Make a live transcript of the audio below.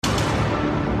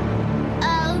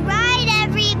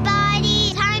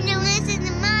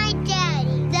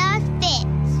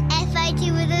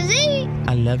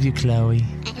love you, Chloe.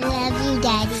 I love you,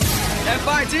 Daddy.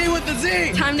 F-I-T with the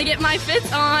Z. Time to get my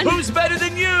Fitz on. Who's better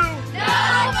than you?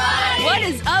 Nobody! What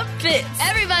is up, Fitz?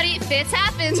 Everybody, Fitz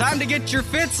happens. Time to get your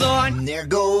Fitz on. There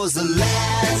goes the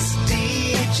last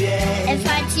DJ.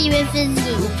 F-I-T with the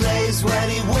Z. Who plays what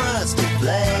he wants to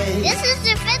play. This is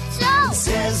the Fitz Show.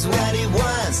 Says what he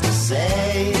wants to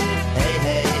say. Hey,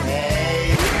 hey,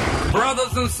 hey.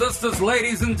 Brothers and sisters,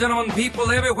 ladies and gentlemen,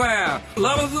 people everywhere,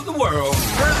 lovers of the world.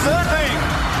 Presenting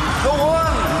the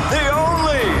one, the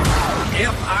only.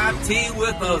 F-I-T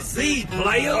with a Z,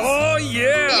 players. Oh,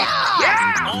 yeah.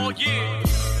 Oh, yeah.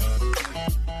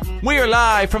 We are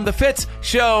live from the Fitz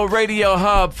Show Radio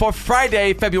Hub for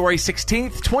Friday, February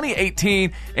 16th,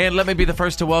 2018. And let me be the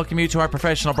first to welcome you to our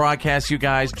professional broadcast, you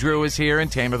guys. Drew is here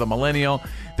and Tamer the Millennial.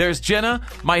 There's Jenna,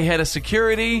 my head of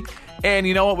security. And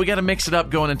you know what? We got to mix it up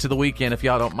going into the weekend, if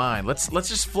y'all don't mind. Let's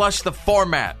just flush the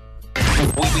format.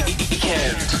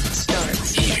 Weekend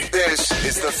starts here. This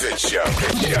is the Fitz Show.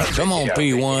 Come on,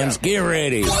 P1s, get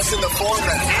ready. What's in the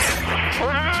format?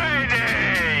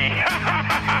 Friday.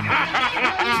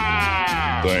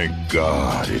 Thank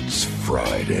God it's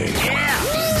Friday.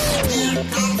 Here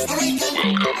comes the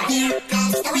weekend. Here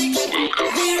comes the weekend.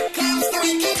 Here comes the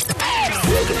weekend.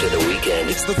 Welcome to the weekend.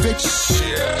 It's the Fitz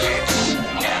Show.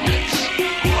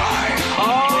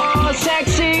 Oh,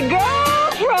 sexy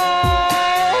girlfriend!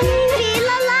 Feel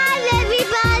alive,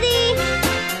 everybody.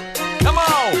 Come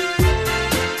on,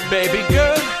 baby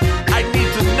girl. I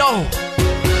need to know.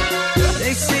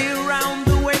 They say around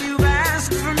the way you've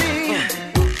asked for me.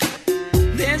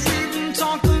 There's even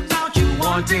talk about you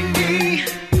wanting me.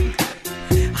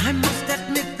 I must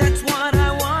admit that's what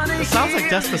I want. It sounds like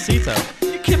Despacito.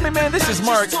 You kidding me, man? This is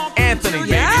Mark Anthony.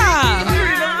 Yeah!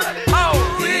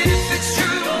 Oh! If it's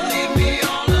true, don't leave me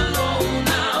all alone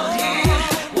out here.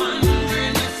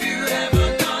 Wondering if you're ever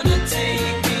gonna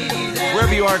take me there.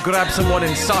 Wherever you are, grab someone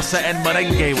in salsa and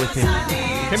merengue with him.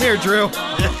 Come here, Drew. You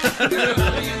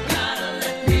gotta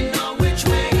let me know which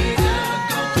way you're gonna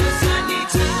go, 'cause I need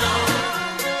to know.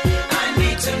 I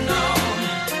need to know.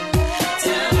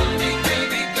 Tell me,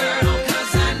 baby girl,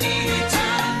 'cause I need to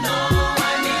know.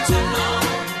 I need to know.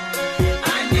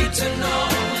 I need to know.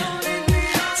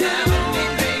 Tell me,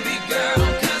 baby girl,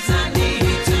 'cause I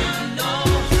need to know.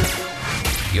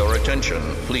 Your attention,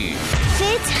 please.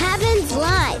 Fitz happens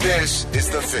live. This is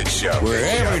the Fitz Show. Where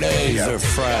every day is a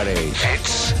Friday.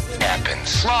 Fitz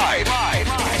happens live.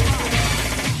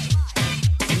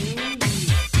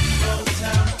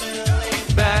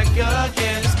 Back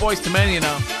again. It's Boys to Men, you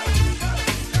know.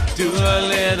 Do a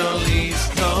little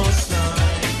East Coast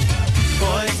side.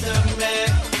 Boys to Men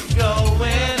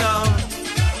going on.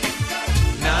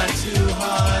 Not too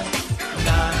hard,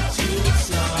 not too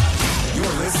soft.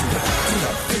 You're listening to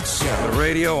the Fitz Show. The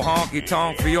radio honky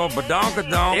tonk for your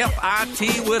badonkadonk.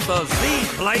 F-I-T with a Z,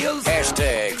 players.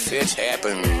 Hashtag Fitz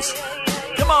happens.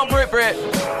 Come on, Brit. I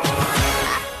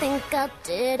think I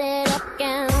did it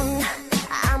again.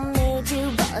 I made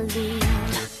you believe.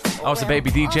 I was a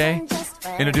baby DJ.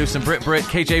 Introducing Brit,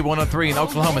 KJ 103 in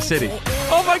Oklahoma City.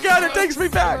 Oh my God, it takes me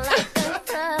back.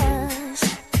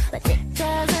 But it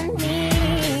doesn't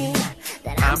mean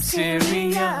that I'm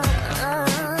serious.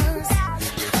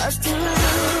 'Cause to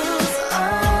lose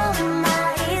all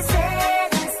my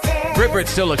senses. Brit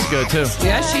still looks good, too.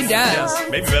 Yeah, she does.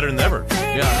 Maybe better than ever.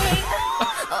 Yeah.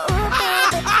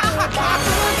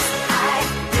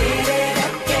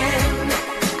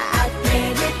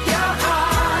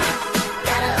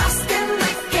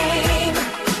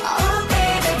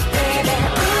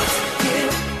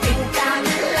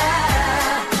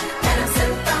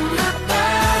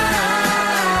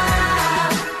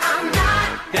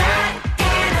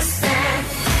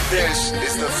 This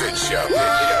is the Fitz Show.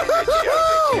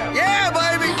 Yeah,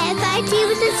 baby! F-I-T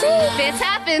with the Z. Fitz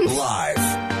happens. Live.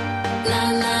 La,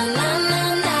 la, la, la,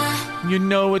 la. You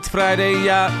know it's Friday,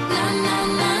 yeah. La, la,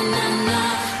 la, la, la.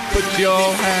 Put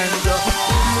your hands up.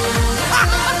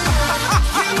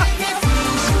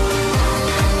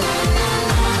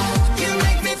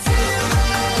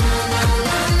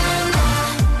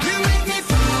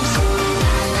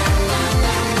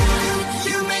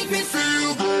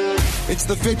 It's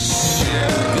the Fitz Show.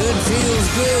 Good feels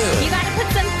good. You gotta put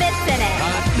some Fitz in it.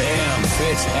 Hot damn,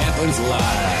 Fitz happens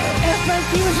live.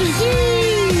 F-I-T with the Z.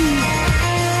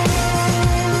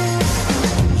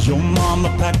 Your mama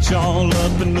packed y'all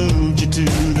up and moved you to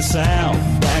the south.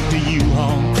 Back to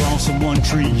U-Haul, across a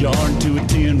one-tree yard to a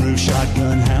tin-roof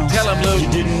shotgun house. Tell him, Luke. You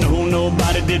didn't know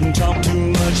nobody, didn't talk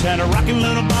too much. Had a rockin'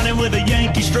 little body with a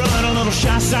Yankee strut, a little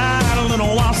shy side, a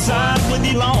little wild side with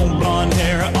your long blonde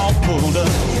hair all pulled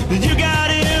up. You got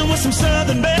in with some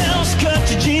Southern belles, cut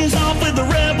your jeans off with a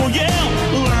rebel yell.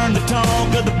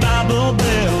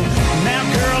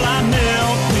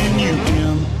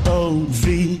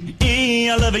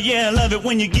 I love it, yeah, I love it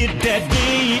when you get that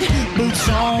beat. Boots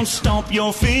on, stomp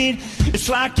your feet. It's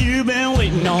like you've been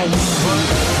waiting on one.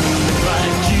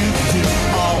 Like you do,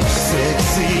 all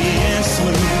sexy and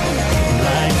smooth.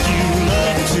 Like you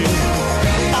love to.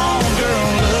 Oh, girl,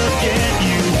 look at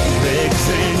you. Legs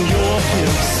and your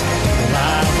hips.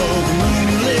 Live oak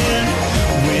moonlit.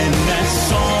 When that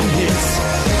song hits,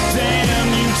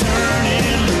 damn, you turn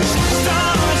it loose.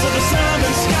 Stars of the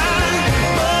southern sky.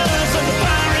 Buzz of the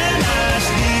fire and ice.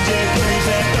 DJ plays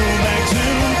that throwback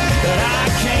tune that I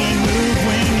can't move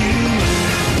when you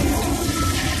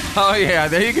move. Oh, yeah.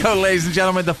 There you go, ladies and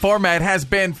gentlemen. The format has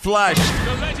been flushed.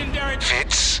 The legendary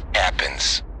Fitz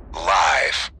happens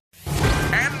live.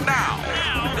 And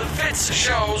now, the Fitz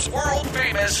Show's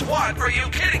world-famous What Are You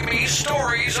Kidding Me?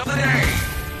 Stories of the Day.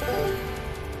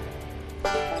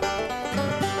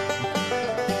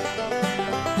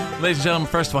 Ladies and gentlemen,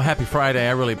 first of all, happy Friday.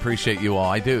 I really appreciate you all.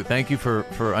 I do. Thank you for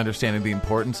understanding the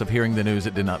importance of hearing the news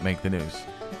that did not make the news.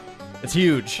 It's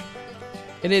huge.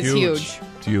 It is huge.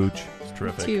 It's huge. It's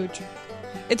terrific. It's huge.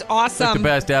 It's Like awesome. the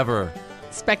best ever.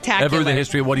 Spectacular. Ever in the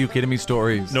history of What Are You Kidding Me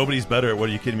stories. Nobody's better at What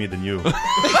Are You Kidding Me than you.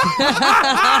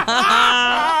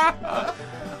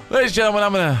 Ladies and gentlemen,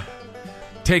 I'm going to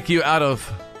take you out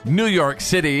of New York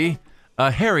City,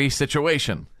 a hairy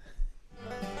situation.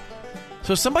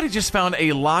 So somebody just found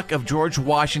a lock of George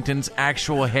Washington's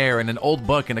actual hair in an old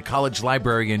book in a college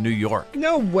library in New York.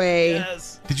 No way.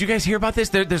 Yes. Did you guys hear about this?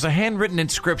 There's a handwritten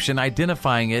inscription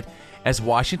identifying it as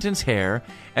Washington's hair,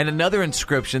 and another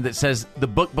inscription that says the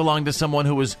book belonged to someone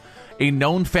who was a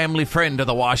known family friend of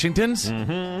the Washingtons.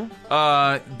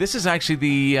 Mm-hmm. This is actually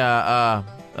the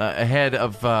head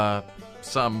of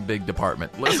some big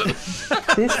department. Listen.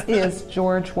 This is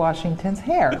George Washington's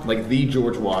hair. Like the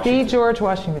George Washington. The George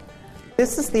Washington.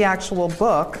 This is the actual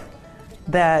book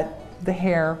that the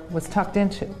hair was tucked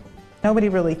into. Nobody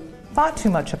really thought too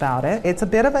much about it. It's a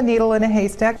bit of a needle in a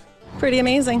haystack. Pretty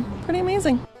amazing. Pretty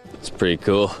amazing. It's pretty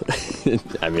cool.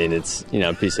 I mean, it's,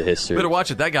 a piece of history. Better watch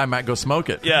it. That guy might go smoke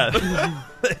it. Yeah.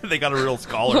 They got a real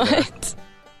scholar there.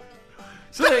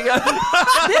 So there you go.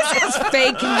 This is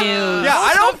fake news. Yeah,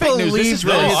 I don't fake news. This believe is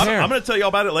really his hair. I'm going to tell you all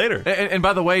about it later. And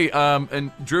by the way,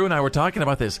 and Drew and I were talking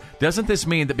about this. Doesn't this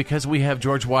mean that because we have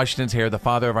George Washington's hair, the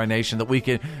father of our nation, that we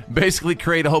can basically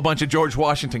create a whole bunch of George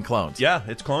Washington clones? Yeah,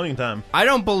 it's cloning time. I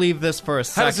don't believe this for a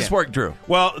second. How does this work, Drew?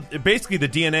 Well, basically the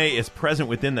DNA is present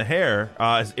within the hair.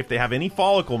 If they have any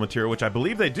follicle material, which I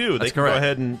believe they do, they can go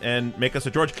ahead and make us a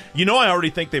George. I already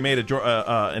think they made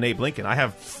an Abe Lincoln. I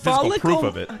have physical proof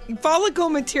of it. Follicle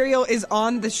material is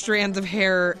on the strands of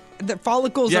hair that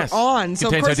follicles Yes. are on. So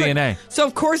Contains of course our DNA. So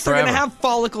of course they're going to Forever. have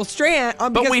follicle strand.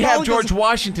 But we have George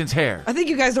Washington's hair. I think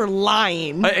you guys are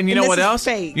lying. And you know this what is else?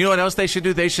 Fake. You know what else they should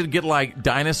do? They should get like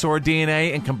dinosaur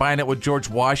DNA and combine it with George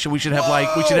Washington. We should have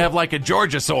like a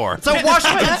Georgiasaur. It's a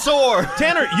Washington sword.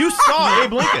 Tanner, you saw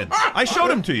Abe Lincoln. I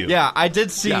showed him to you. Yeah, I did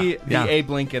see Yeah. the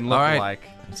Abe Lincoln All right. look-alike.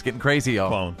 It's getting crazy, y'all.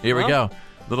 Clone. Here we go.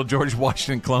 Little George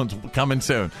Washington clones coming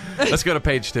soon. Let's go to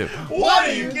page 2. What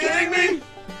are you kidding me?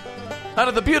 Out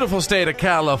of the beautiful state of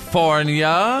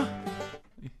California,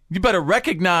 you better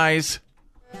recognize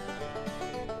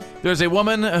there's a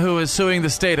woman who is suing the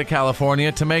state of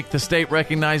California to make the state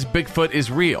recognize Bigfoot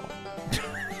is real.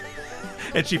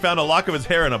 And she found a lock of his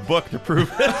hair in a book to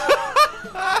prove it.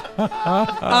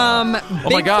 Oh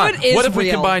my God! Bigfoot is What if we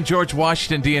real. combine George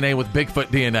Washington DNA with Bigfoot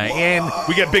DNA and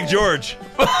We get Big George.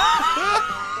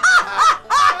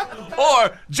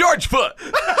 or George Foot?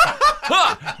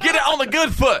 Get it on the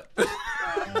good foot.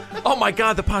 Oh my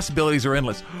God! The possibilities are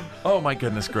endless. Oh my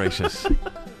goodness gracious!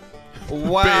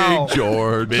 Wow. Big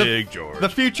George. Big George. The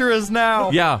future is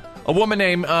now. Yeah, a woman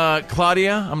named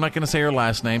Claudia. I'm not going to say her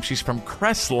last name. She's from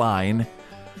Crestline.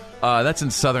 That's in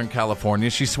Southern California.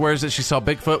 She swears that she saw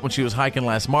Bigfoot when she was hiking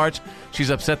last March. She's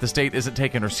upset the state isn't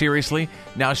taking her seriously.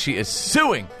 Now she is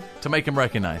suing to make him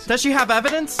recognize. Does she have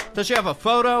evidence? Does she have a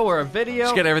photo or a video?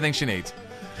 She's got everything she needs.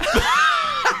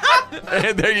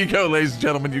 And there you go, ladies and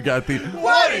gentlemen. You got the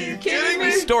What are you kidding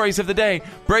me? stories of the day,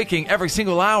 breaking every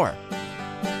single hour.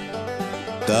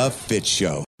 The Fitz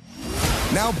Show.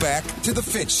 Now back to the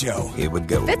Fitz Show. Here we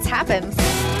go. Fitz happens.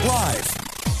 Live.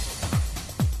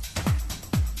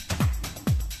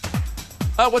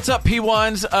 What's up,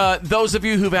 P1s? Those of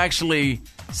you who've actually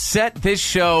set this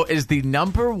show as the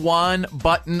number 1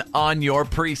 button on your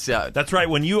preset. That's right.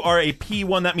 When you are a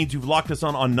P1, that means you've locked us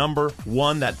on number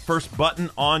 1, that first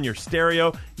button on your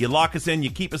stereo. You lock us in,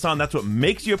 you keep us on. That's what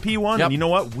makes you a P1. Yep. And you know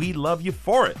what? We love you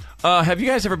for it. Have you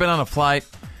guys ever been on a flight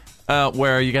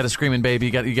where you got a screaming baby,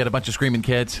 you got a bunch of screaming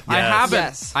kids? I haven't.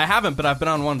 Yes. I haven't, but I've been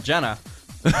on one with Jenna.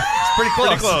 It's pretty close.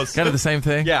 Pretty close. Kind of the same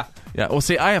thing? Yeah. Yeah, well,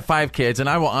 see, I have 5 kids, and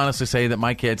I will honestly say that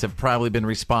my kids have probably been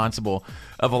responsible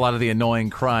of a lot of the annoying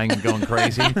crying and going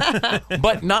crazy,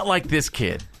 but not like this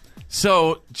kid.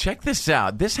 So check this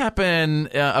out. This happened,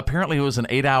 apparently it was an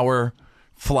 8-hour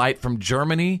flight from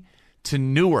Germany to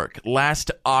Newark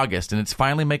last August, and it's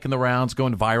finally making the rounds,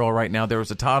 going viral right now. There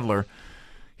was a toddler.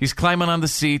 He's climbing on the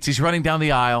seats. He's running down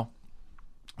the aisle.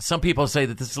 Some people say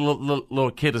that this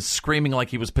little kid is screaming like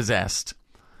he was possessed.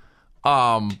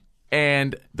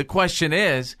 And the question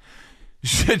is,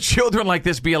 should children like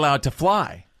this be allowed to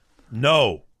fly?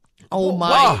 No. Oh,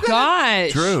 my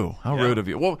gosh. Drew, how rude of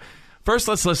you. Well, first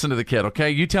let's listen to the kid,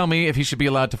 okay? You tell me if he should be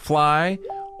allowed to fly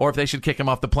or if they should kick him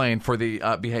off the plane for the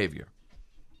behavior.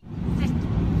 Let's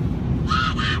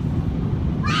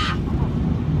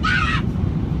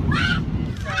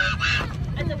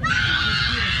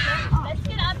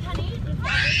get up, honey.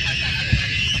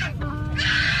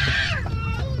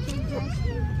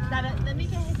 Let me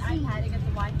get his iPad and get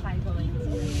the Wi-Fi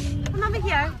going. Come over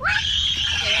here.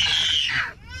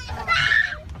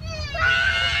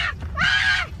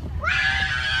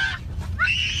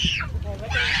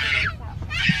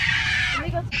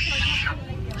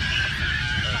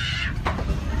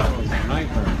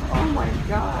 Oh my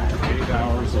God. 8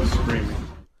 hours of screaming.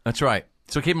 That's right.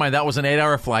 So keep in mind, that was an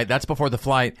 8-hour flight. That's before the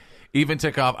flight even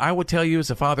took off. I would tell you, as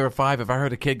a father of 5, if I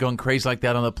heard a kid going crazy like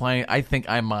that on the plane, I think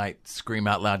I might scream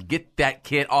out loud, get that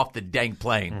kid off the dang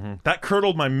plane. Mm-hmm. That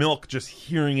curdled my milk just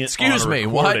hearing it. Excuse on a me,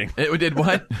 recording. what? It did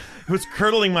what? It was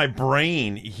curdling my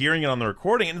brain hearing it on the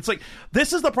recording. And it's like,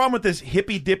 this is the problem with this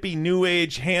hippy-dippy, new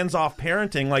age, hands-off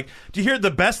parenting. Like, do you hear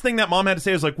the best thing that mom had to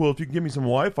say was like, well, if you can give me some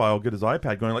Wi-Fi, I'll get his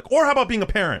iPad going. Like, or how about being a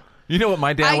parent? You know what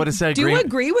my dad would have said? I do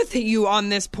agree with you on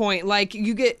this point. Like,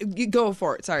 you go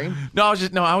for it. Sorry. No, I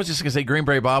was just gonna say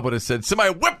Greenberry Bob would have said,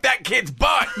 somebody whip that kid's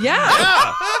butt. Yeah.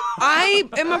 I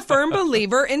am a firm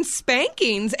believer in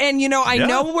spankings, and I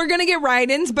know we're gonna get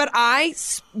write-ins, but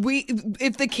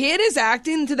if the kid is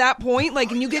acting to that point,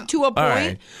 like, and you get to a point.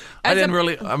 Right. I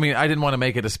didn't want to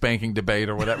make it a spanking debate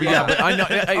or whatever. Yeah, but I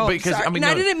know because sorry. I mean,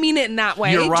 I didn't mean it in that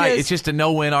way. You're right. It's just a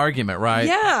no-win argument, right?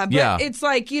 Yeah, but it's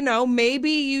like,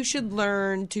 maybe you should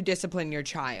learn to discipline your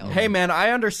child. Hey, man, I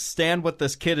understand what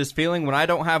this kid is feeling. When I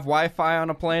don't have Wi-Fi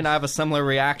on a plane, I have a similar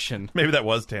reaction. Maybe that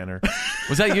was Tanner.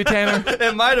 Was that you, Tanner?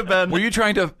 It might have been. Were you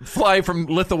trying to fly from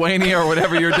Lithuania or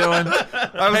whatever you're doing?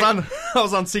 I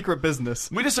was on secret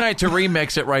business. We decided to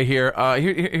remix it right here.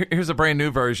 Here's a brand new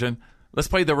version. Let's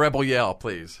play the Rebel Yell,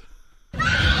 please.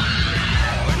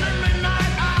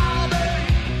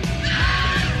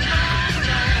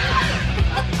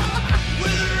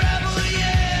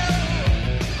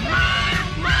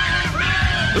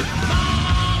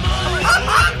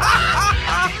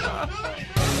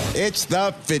 It's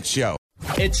the Fitz Show.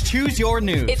 It's Choose Your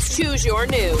News. It's Choose Your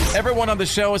News. Everyone on the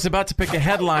show is about to pick a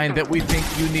headline that we think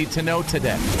you need to know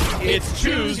today. It's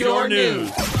Choose Your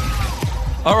News.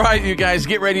 All right, you guys,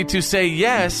 get ready to say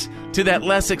yes to that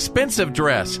less expensive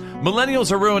dress.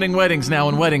 Millennials are ruining weddings now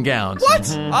in wedding gowns. What?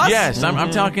 Mm-hmm. Yes,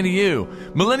 I'm talking to you.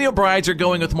 Millennial brides are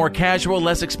going with more casual,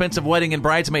 less expensive wedding and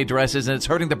bridesmaid dresses, and it's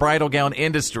hurting the bridal gown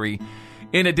industry.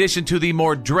 In addition to the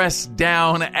more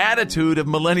dressed-down attitude of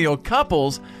millennial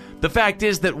couples, the fact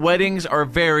is that weddings are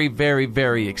very, very,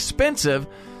 very expensive.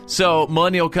 So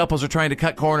millennial couples are trying to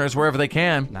cut corners wherever they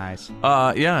can. Nice.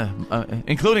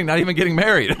 Including not even getting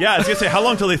married. Yeah, I was going to say, how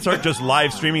long till they start just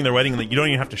live streaming their wedding and you don't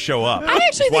even have to show up? I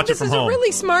actually think this is a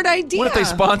really smart idea. What if they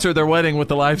sponsor their wedding with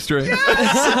the live stream?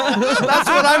 That's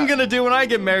what I'm going to do when I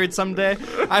get married someday.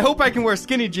 I hope I can wear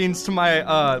skinny jeans to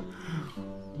my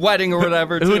wedding or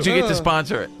whatever. Who would you get to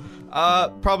sponsor it?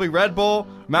 Probably Red Bull,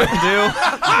 Mountain Dew,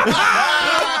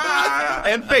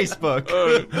 and Facebook.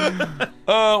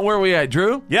 Where are we at,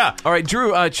 Drew? Yeah. All right,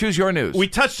 Drew, choose your news. We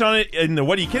touched on it in the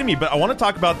What Are You Kidding Me? But I want to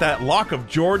talk about that lock of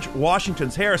George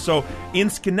Washington's hair. So in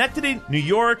Schenectady, New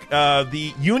York,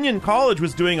 the Union College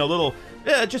was doing a little,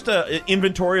 just an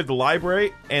inventory of the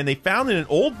library, and they found in an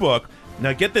old book.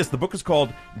 Now, get this. The book is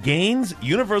called Gaines's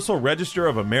Universal Register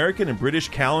of American and British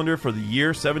Calendar for the year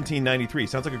 1793.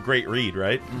 Sounds like a great read,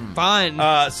 right?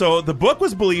 Fun. So the book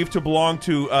was believed to belong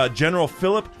to General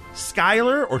Philip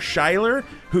Schuyler,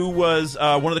 who was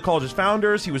one of the college's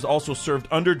founders. He was also served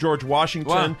under George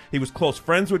Washington. Wow. He was close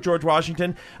friends with George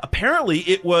Washington. Apparently,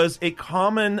 it was a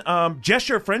common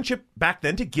gesture of friendship back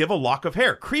then to give a lock of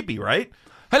hair. Creepy, right?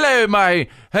 Hello,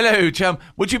 chum.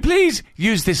 Would you please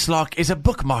use this lock as a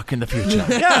bookmark in the future?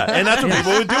 Yeah, and that's what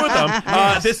people would do with them.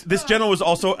 Yes. This general was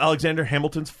also Alexander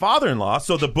Hamilton's father-in-law,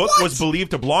 so the book was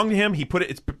believed to belong to him.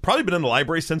 It's probably been in the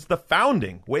library since the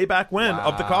founding, way back when,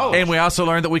 of the college. And we also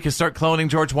learned that we can start cloning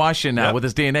George Washington now with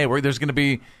his DNA, where there's going to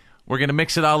be We're going to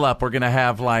mix it all up. We're going to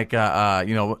have like, the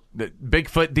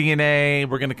Bigfoot DNA.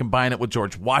 We're going to combine it with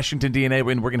George Washington DNA.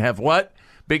 And we're going to have what?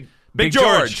 Big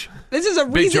George. This is a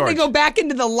reason to go back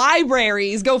into the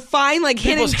libraries, go find like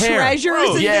People's hidden hair. treasures.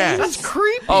 Oh, and yes. things. That's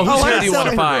creepy. Oh, whose hair do you want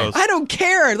to find? I don't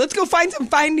care. Let's go find some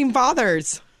Finding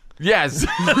Fathers. Yes.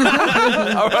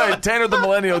 All right, Tanner the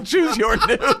Millennial, choose your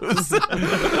news.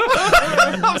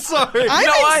 I'm sorry.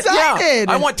 I'm excited.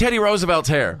 I want Teddy Roosevelt's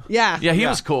hair. Yeah. Yeah, he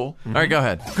was cool. All right, go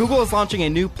ahead. Google is launching a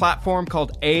new platform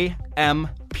called AMP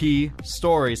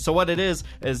Stories. So what it is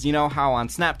you know how on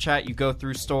Snapchat you go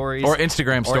through stories. Or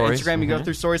Instagram stories. Or Instagram you go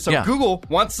through stories. So Yeah. Google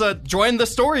wants to join the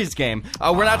stories game.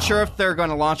 We're not sure if they're going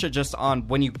to launch it just on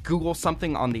when you Google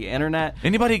something on the internet.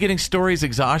 Anybody getting stories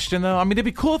exhaustion, though? I mean, it'd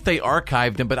be cool if they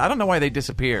archived them, but I don't know why they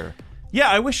disappear. Yeah,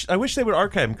 I wish they would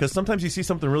archive them, because sometimes you see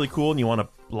something really cool and you want to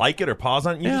like it or pause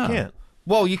on it, and you just can't.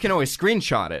 Well, you can always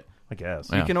screenshot it. I guess.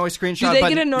 You can always screenshot. Do they but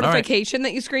get a notification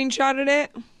that you screenshotted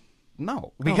it?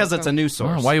 No, because it's a news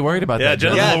source. Oh, why are you worried about that?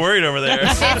 Jenna's a little worried over there. It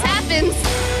happens.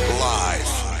 Live.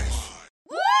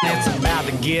 It's about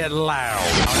to get loud.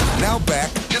 Now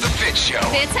back to the Fitz Show.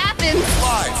 It happens.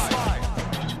 Live.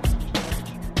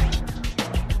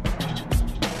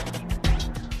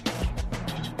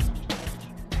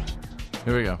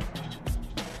 Here we go.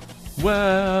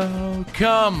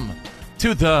 Welcome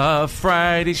to the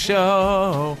Friday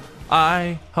show.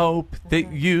 I hope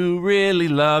that you really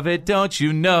love it, don't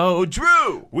you know,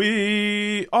 Drew?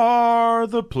 We are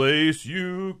the place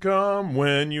you come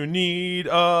when you need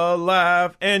a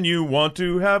laugh and you want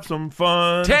to have some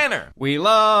fun. Tanner. We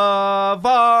love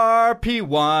our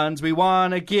P1s. We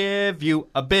want to give you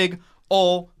a big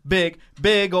ol'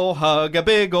 hug, a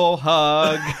big ol'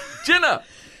 hug. Jenna.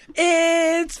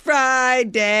 It's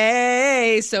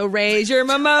Friday, so raise your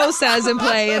mimosas and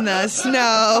play in the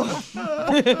snow.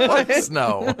 What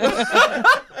snow?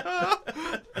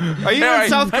 Are you in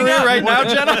South Korea right now,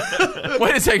 Jenna?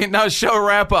 Wait a second. Now show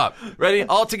wrap up. Ready?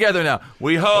 All together now.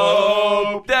 We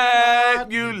hope that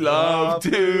you love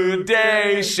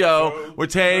today's show. We're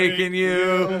taking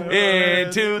you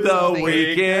into the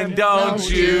weekend, don't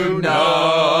you know?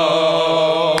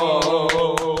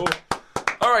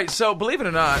 All right, so believe it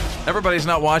or not, everybody's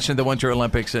not watching the Winter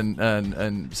Olympics in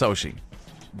Sochi.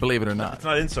 Believe it or not. It's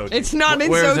not in Sochi. It's not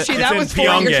in Where is Sochi. it? That It's was in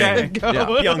 4 years Pyongyang. ago. Yeah,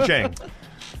 Pyeongchang.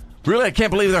 Really, I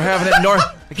can't believe they're having it in North.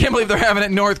 I can't believe they're having it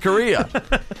in North Korea.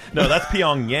 No, that's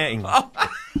Pyongyang.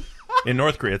 In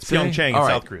North Korea. It's Pyeongchang in All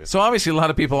right. South Korea. So obviously a lot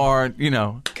of people are,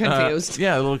 confused.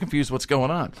 Yeah, a little confused what's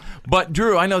going on. But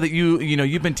Drew, I know that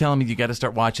you've been telling me you got to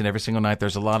start watching every single night.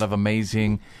 There's a lot of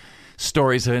amazing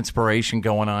stories of inspiration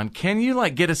going on. Can you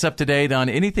get us up to date on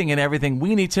anything and everything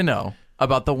we need to know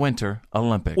about the Winter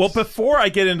Olympics? Well, before I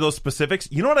get into those specifics,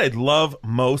 you know what I'd love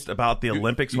most about the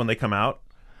Olympics when they come out?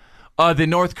 The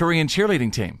North Korean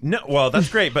cheerleading team. No, well, that's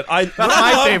great, but That's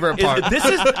my favorite part. This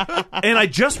is, and I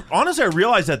just honestly I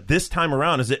realized that this time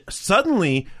around is that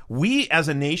suddenly we as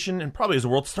a nation and probably as a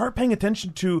world start paying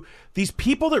attention to these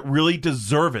people that really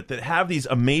deserve it, that have these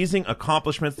amazing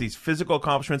accomplishments, these physical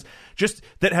accomplishments, just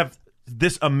that have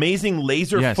this amazing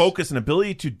laser focus and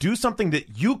ability to do something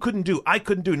that you couldn't do, I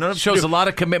couldn't do, none of us Shows could do. a lot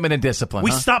of commitment and discipline.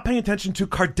 We huh? stop paying attention to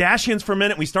Kardashians for a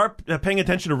minute. We start paying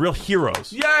attention to real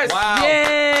heroes. Yes. Wow.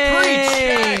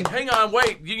 Yay. Preach. Hang on.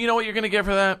 Wait. You know what you're going to get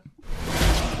for that?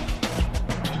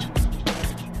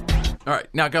 All right.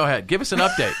 Now go ahead. Give us an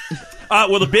update.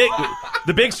 Well,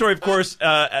 the big story, of course,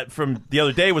 from the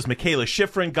other day was Michaela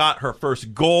Schifrin got her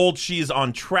first gold. She's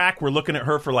on track. We're looking at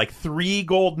her for 3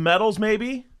 gold medals,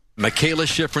 maybe. Michaela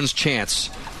Schifrin's chance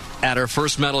at her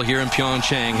first medal here in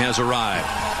Pyeongchang has arrived.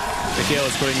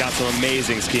 Michaela's putting out some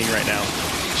amazing skiing right now.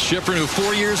 Schifrin, who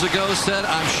 4 years ago said,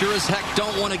 I'm sure as heck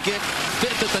don't want to get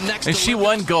fifth at the next And she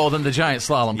won gold in the giant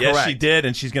slalom, Yes, correct? she did,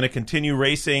 and she's going to continue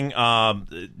racing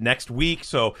next week.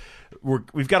 So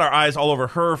we've got our eyes all over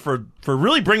her for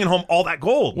really bringing home all that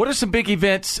gold. What are some big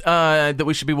events that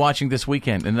we should be watching this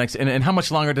weekend? And how much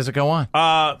longer does it go on?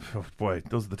 Oh boy,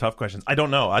 those are the tough questions. I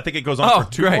don't know. I think it goes on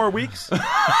for 2 more weeks.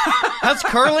 Has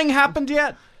curling happened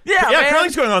yet? Yeah, man.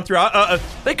 curling's going on throughout.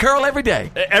 They curl every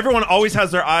day. Everyone always has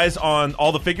their eyes on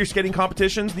all the figure skating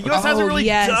competitions. The U.S. hasn't really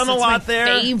done a lot there.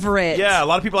 Favorite. Yeah, a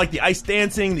lot of people like the ice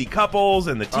dancing, the couples,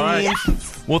 and the teams. All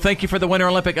right. Well, thank you for the Winter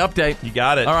Olympic update. You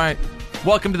got it. All right.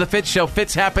 Welcome to the Fitz Show.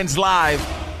 Fitz happens live.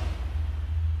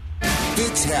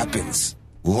 Fitz happens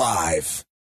live.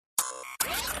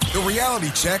 The reality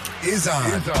check is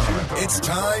on. It's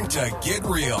time to get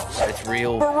real. It's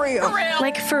real. For real.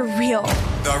 Like for real.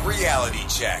 The reality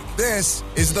check. This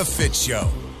is the Fitz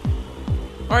Show.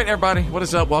 All right, everybody, what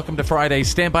is up? Welcome to Friday.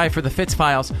 Stand by for the Fitz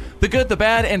Files. The good, the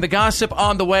bad, and the gossip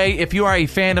on the way. If you are a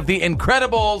fan of The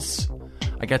Incredibles,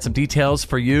 I got some details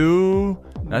for you.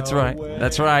 That's right.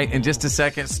 That's right. In just a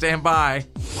second, stand by.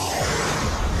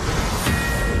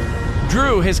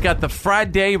 Drew has got the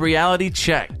Friday reality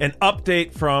check. An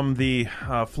update from the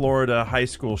Florida high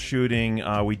school shooting.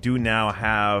 We do now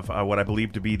have what I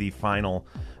believe to be the final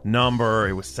number.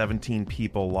 It was 17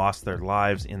 people lost their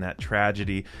lives in that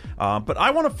tragedy. But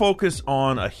I want to focus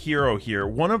on a hero here.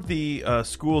 One of the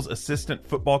school's assistant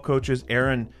football coaches,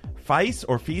 Aaron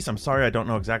Feis, I'm sorry, I don't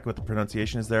know exactly what the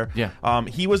pronunciation is there. Yeah.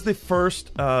 He was the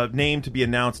first name to be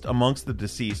announced amongst the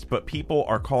deceased, but people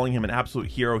are calling him an absolute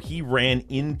hero. He ran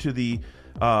into the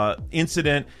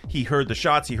incident. He heard the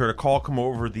shots. He heard a call come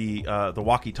over the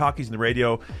walkie-talkies and the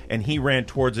radio, and he ran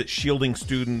towards it, shielding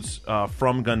students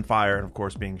from gunfire, and of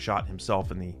course being shot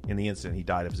himself in the incident. He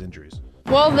died of his injuries.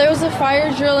 Well, there was a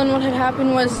fire drill, and what had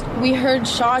happened was we heard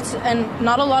shots, and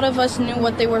not a lot of us knew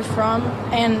what they were from.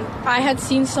 And I had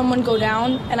seen someone go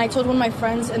down, and I told one of my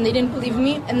friends, and they didn't believe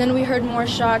me. And then we heard more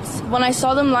shots. When I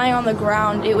saw them lying on the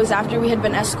ground, it was after we had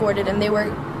been escorted, and they were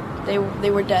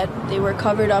dead. They were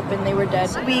covered up, and they were dead.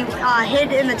 We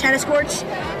hid in the tennis courts.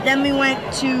 Then we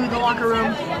went to the locker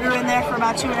room. We were in there for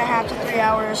about 2.5 to 3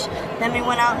 hours. Then we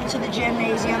went out into the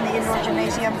gymnasium, the indoor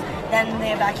gymnasium. Then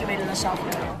they evacuated us out.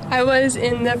 I was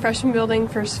in the freshman building,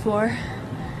 first floor,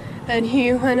 and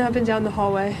he went up and down the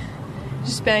hallway,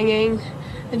 just banging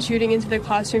and shooting into the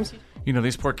classrooms. You know,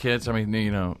 these poor kids, I mean,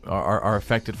 you know, are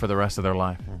affected for the rest of their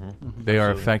life. They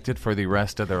are affected for the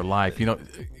rest of their life. You know,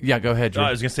 yeah, go ahead, Drew.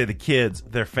 I was going to say the kids,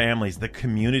 their families, the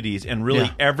communities, and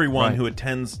really everyone who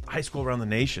attends high school around the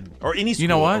nation, or any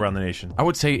school around the nation. I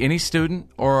would say any student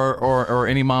or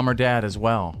any mom or dad as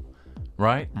well.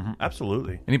 Right? Mm-hmm.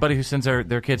 Absolutely. Anybody who sends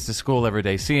their kids to school every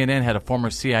day. CNN had a former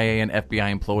CIA and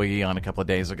FBI employee on a couple of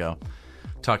days ago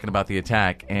talking about the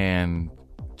attack and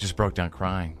just broke down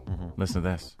crying. Listen to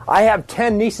this. I have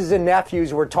 10 nieces and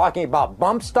nephews. We're talking about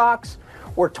bump stocks.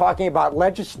 We're talking about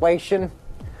legislation.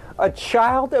 A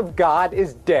child of God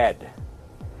is dead.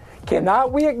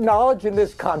 Cannot we acknowledge in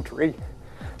this country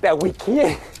that we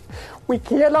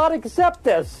cannot accept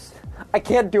this? I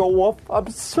can't do it, Wolf. I'm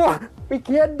sorry. We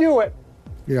can't do it.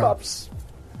 Yeah. Pups.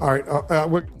 All right.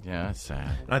 Yeah, that's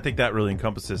sad. And I think that really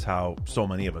encompasses how so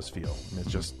many of us feel. I mean,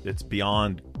 it's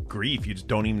beyond grief. You just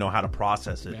don't even know how to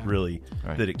process it, really,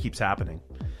 that it keeps happening.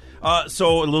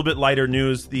 So a little bit lighter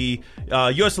news: the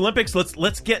U.S. Olympics.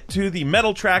 Let's get to the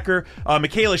medal tracker.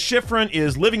 Michaela Schifrin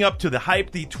is living up to the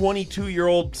hype. The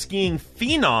 22-year-old skiing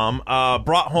phenom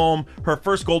brought home her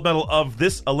first gold medal of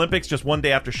this Olympics just one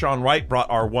day after Shaun White brought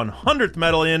our 100th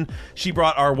medal in. She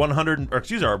brought our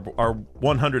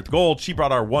 100th gold. She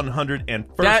brought our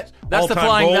 101st that's the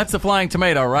flying gold. That's the flying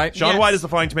tomato, right? Shaun White is the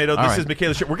flying tomato. All This right. is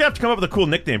Michaela Schifrin. We're gonna have to come up with a cool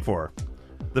nickname for her.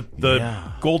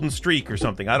 The golden streak or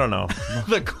something. I don't know.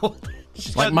 The golden.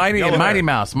 Like Mighty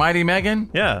Mouse, Mighty Megan.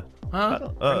 Yeah. Huh?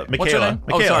 Michaela. What's her name?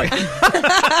 Michaela. Oh,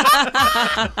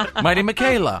 sorry. Mighty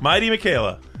Michaela. Mighty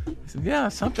Michaela. Yeah,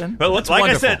 something. But That's like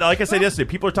wonderful. I said yesterday,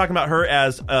 people are talking about her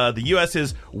as the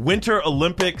U.S.'s Winter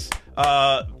Olympics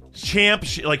champ.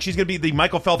 She's going to be the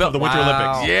Michael Phelps of the Winter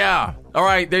Olympics. Yeah. All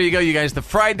right, there you go, you guys. The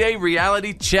Friday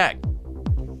reality check.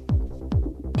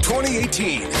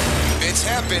 2018. It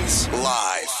happens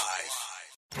live.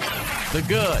 The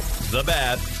good, the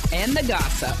bad, and the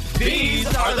gossip. These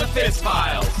are the Fitz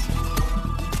Files.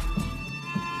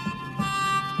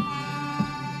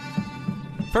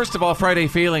 First of all, Friday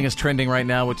Feeling is trending right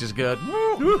now, which is good.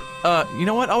 You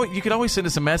know what? Oh, you could always send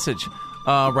us a message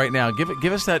right now.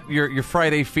 Give us that your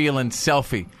Friday Feeling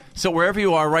selfie. So wherever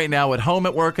you are right now, at home,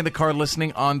 at work, in the car,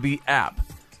 listening on the app,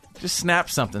 just snap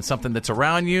something that's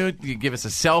around you. You give us a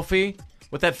selfie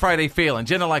with that Friday Feeling.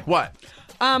 Jenna, like what?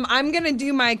 I'm going to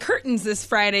do my curtains this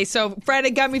Friday, so Friday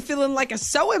got me feeling like a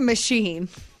sewing machine.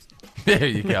 There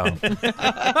you go.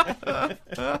 That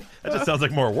just sounds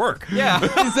like more work. Yeah.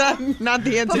 Is that not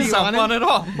the answer you wanted? Not fun at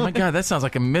all. Oh my God, that sounds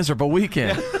like a miserable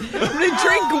weekend. I'm going to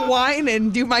drink wine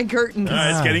and do my curtains. All right,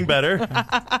 it's getting better.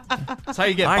 That's how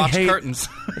you get botched curtains.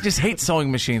 I just hate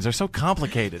sewing machines. They're so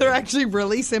complicated. They're actually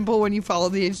really simple when you follow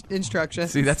the instructions.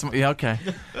 See, that's okay.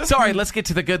 Sorry, let's get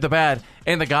to the good, the bad,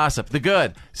 and the gossip. The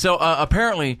good. So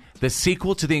apparently, the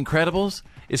sequel to The Incredibles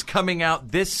is coming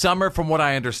out this summer, from what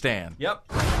I understand.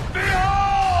 Yep. Behold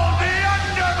the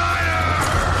Underminer!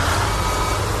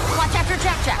 Watch after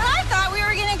Jack Jack. I thought we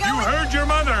were going to go. You heard your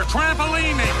mother.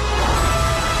 Trampoline me.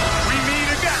 We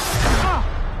meet again.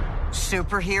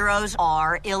 Superheroes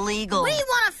are illegal. We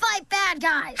want to fight bad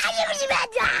guys.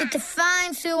 It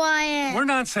defines who I am. We're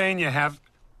not saying you have...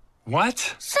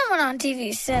 What? Someone on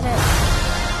TV said it.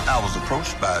 I was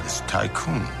approached by this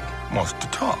tycoon. Wants to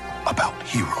talk about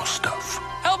hero stuff.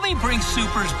 Help me bring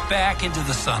supers back into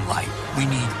the sunlight. We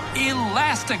need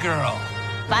Elastigirl.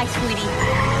 Bye, sweetie.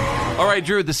 All right,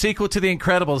 Drew, the sequel to The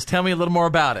Incredibles. Tell me a little more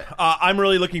about it. I'm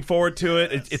really looking forward to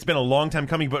it. It's been a long time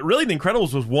coming, but really, The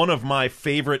Incredibles was one of my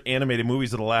favorite animated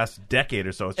movies of the last decade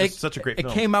or so. It's just such a great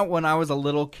film. It came out when I was a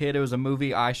little kid. It was a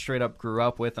movie I straight up grew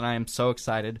up with, and I am so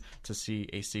excited to see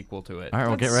a sequel to it. All right,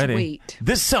 well, get ready. Sweet.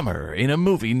 This summer in a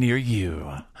movie near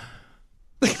you.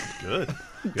 Good.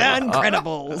 The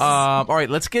Incredibles. All right,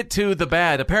 let's get to the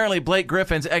bad. Apparently, Blake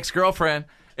Griffin's ex-girlfriend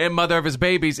and mother of his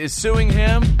babies is suing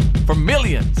him for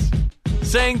millions,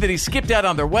 saying that he skipped out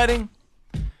on their wedding,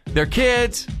 their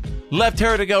kids, left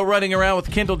her to go running around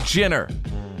with Kendall Jenner.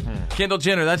 Kendall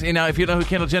Jenner, that's, you know, if you know who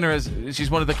Kendall Jenner is,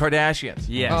 she's one of the Kardashians.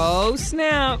 Yes. Oh,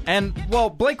 snap. And, well,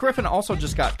 Blake Griffin also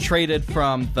just got traded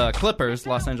from the Clippers,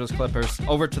 Los Angeles Clippers,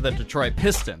 over to the Detroit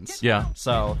Pistons. Yeah.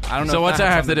 So, I don't know. So if what's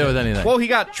that have to do with anything? Well, he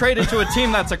got traded to a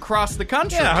team that's across the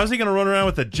country. Yeah, how's he going to run around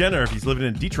with a Jenner if he's living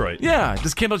in Detroit? Yeah.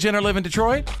 Does Kendall Jenner live in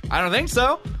Detroit? I don't think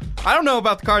so. I don't know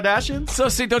about the Kardashians. So,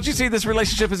 see, don't you see this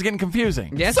relationship is getting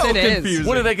confusing? Yes, So it is. confusing.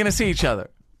 When are they going to see each other?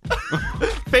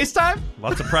 FaceTime?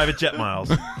 Lots of private jet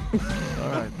miles. All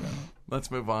right.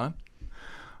 Let's move on.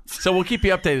 So we'll keep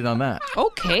you updated on that.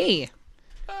 Okay.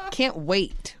 Can't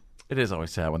wait. It is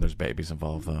always sad when there's babies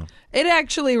involved, though. It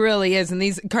actually really is. And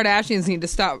these Kardashians need to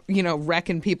stop,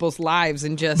 wrecking people's lives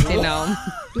and just,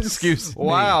 Excuse me.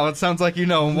 Wow, it sounds like you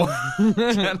know more. Why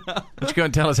don't you go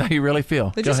and tell us how you really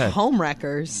feel? They're Go just ahead. home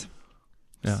wreckers.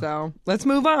 Yeah. So let's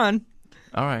move on.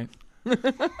 All right.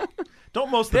 Don't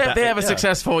most They of have a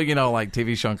successful,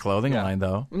 TV show and clothing line,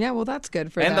 though. Yeah, well, that's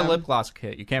good for and them. the lip gloss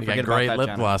kit. You can't You got forget great about that, lip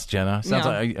Jenna. gloss, Jenna. Sounds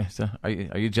like,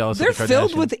 are you jealous They're of the Kardashians?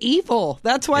 filled with evil.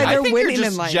 That's why I they're think you're winning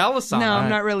just in life. jealous on No, them. I'm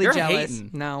not really You're jealous. hating.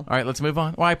 No. All right, let's move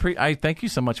on. Well, I thank you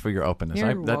so much for your openness.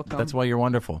 You're welcome. That's why you're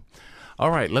wonderful.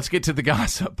 All right, let's get to the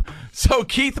gossip. So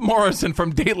Keith Morrison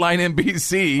from Dateline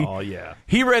NBC. Oh, yeah.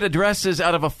 He read addresses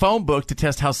out of a phone book to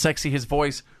test how sexy his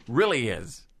voice really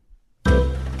is.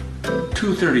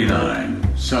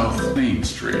 239 South Main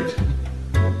Street,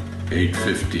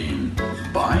 815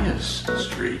 Bias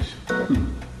Street,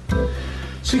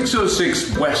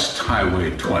 606 West Highway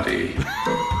 20,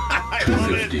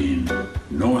 215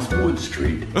 North Wood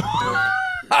Street.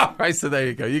 All right, so there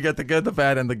you go. You got the good, the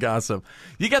bad, and the gossip.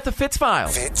 You got the Fitz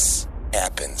Files. Fitz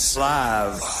happens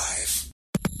Live.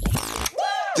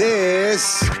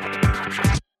 This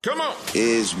Come on.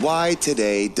 is why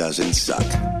today doesn't suck.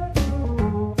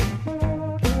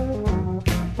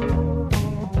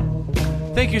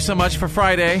 Thank you so much for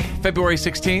Friday, February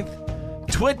 16th,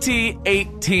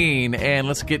 2018. And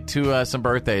let's get to some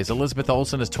birthdays. Elizabeth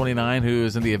Olsen is 29, who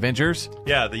is in the Avengers.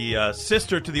 Yeah, the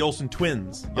sister to the Olsen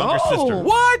twins. Younger sister.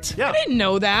 What? Yeah. I didn't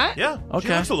know that. Yeah. Okay.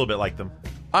 She looks a little bit like them.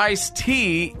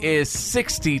 Ice-T is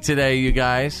 60 today, you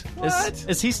guys.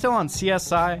 Is he still on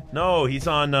CSI? No, he's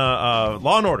on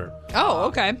Law and Order. Oh,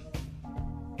 okay.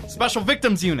 Special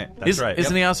Victims Unit. That's right.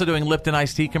 Isn't he also doing Lipton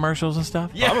iced tea commercials and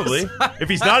stuff? Yes. Probably. If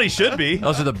he's not, he should be.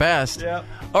 Those are the best. Yeah.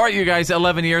 All right, you guys,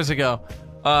 11 years ago,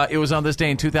 it was on this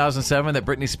day in 2007 that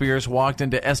Britney Spears walked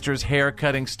into Esther's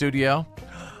hair-cutting studio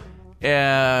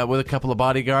with a couple of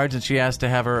bodyguards, and she asked to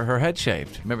have her head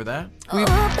shaved. Remember that?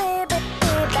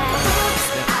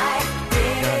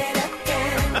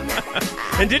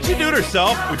 And did she do it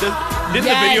herself? Didn't the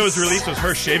video was released was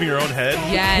her shaving her own head?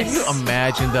 Yes. Can you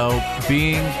imagine, though,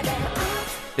 being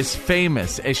as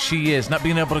famous as she is, not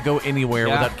being able to go anywhere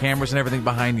without cameras and everything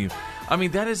behind you? I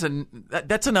mean,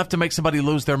 that's enough to make somebody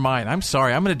lose their mind. I'm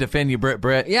sorry. I'm going to defend you,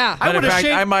 Britt. Yeah. Matter of fact,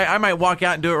 I might walk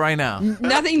out and do it right now.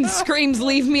 Nothing screams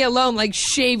 "leave me alone" like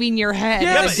shaving your head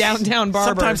at a downtown barber.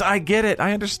 Sometimes I get it.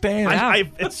 I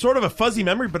understand. It's sort of a fuzzy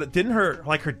memory, but it didn't her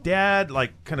dad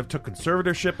kind of took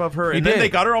conservatorship of her, and then did. they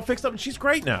got her all fixed up, and she's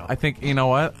great now. I think, you know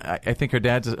what? I think her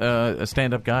dad's a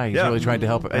stand-up guy. He's really trying to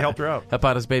help her out. Help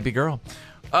out his baby girl.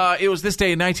 It was this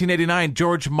day in 1989,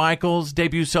 George Michael's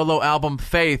debut solo album,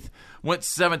 Faith, went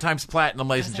 7 times platinum,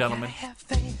 ladies and gentlemen. I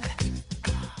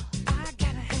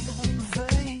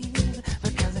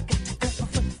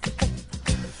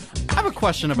have a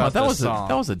question about this song.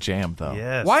 That was a jam, though.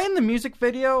 Yes. Why in the music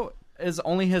video is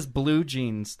only his blue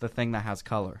jeans the thing that has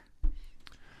color?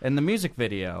 In the music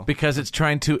video. Because it's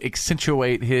trying to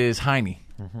accentuate his hiney.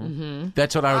 Mm-hmm.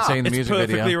 That's what I would say in the music It's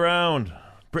video. perfectly round.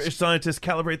 British scientists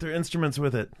calibrate their instruments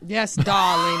with it. Yes,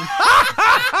 darling.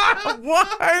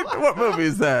 What? What movie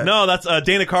is that? No, that's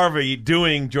Dana Carvey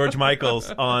doing George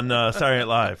Michael's on Saturday Night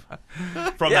Live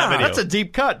from that video. That's a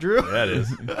deep cut, Drew. Yeah, it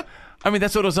is. I mean,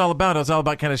 that's what it was all about. It was all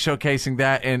about kind of showcasing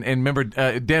that and remember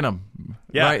denim.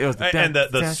 Yeah, right? It was and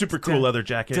the super cool leather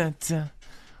jacket. I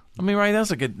mean, right? That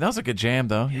was a good jam,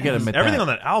 though. You got to admit everything that.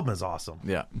 on that album is awesome.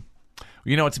 Yeah.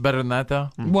 You know what's better than that, though?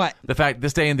 What? The fact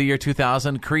this day in the year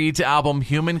 2000, Creed's album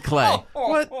Human Clay.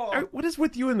 What is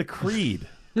with you and the Creed?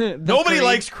 Nobody Creed.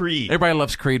 likes Creed. Everybody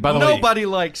loves Creed. By the way, Nobody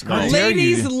likes How Creed. dare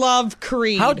Ladies you- love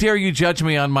Creed. How dare you judge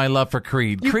me on my love for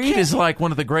Creed? Creed is like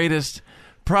one of the greatest,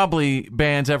 probably,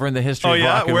 bands ever in the history Oh of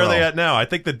yeah, rock and where roll. are they at now? I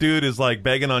think the dude is like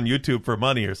begging on YouTube for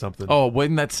money or something. Oh,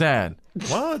 wasn't that sad?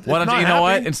 What? Why don't Not you know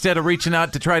what? happy? Instead of reaching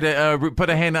out to try to put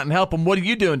a hand out and help them, what are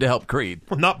you doing to help Creed?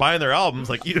 I'm not buying their albums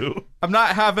like you. I'm not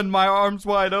having my arms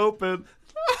wide open.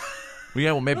 Well,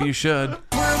 yeah, well, maybe you should.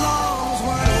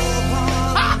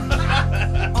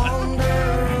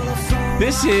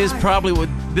 This is probably what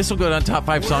this will go down top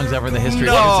 5 songs ever in the history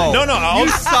of music. No, You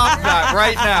stop that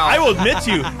right now. I will admit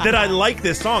to you that I like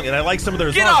this song and I like some of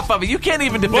their Get songs. off of it! You can't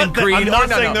even defend But Creed. I'm not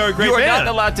No, saying they're a great You are band.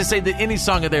 not allowed to say that any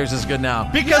song of theirs is good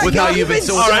now. Because with you how have you've been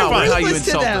insulted, so with how you ruthless to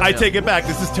insulted them. them. I take it back.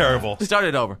 This is terrible. Start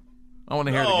it over. I want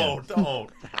to hear it again.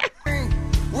 Don't.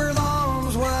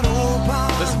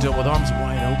 Listen to it with arms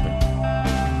wide open.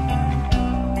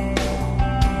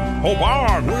 Hold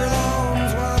on.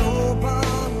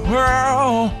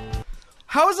 Well,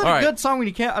 How is it All a right. good song when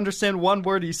you can't understand one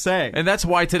word he's saying? and that's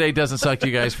why today doesn't suck,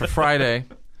 you guys, for Friday,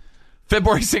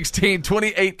 February 16,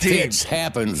 2018. Fitz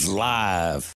happens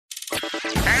live.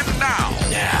 And now.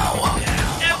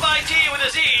 FIT with a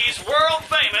Z's world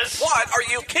famous. What are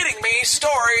you kidding me?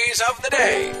 Stories of the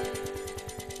day.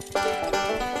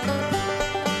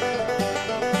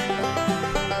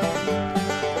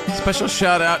 Special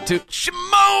shout out to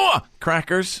Shimoa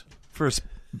Crackers for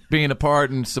being a part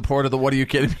and support of the What Are You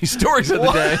Kidding Me stories of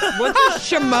the day. What's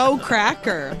a Shamo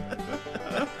cracker?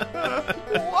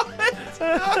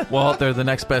 Well, they're the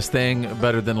next best thing,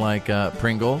 better than like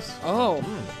Pringles Oh,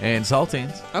 and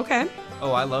Saltines. okay.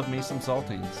 Oh, I love me some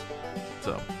saltines.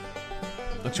 So,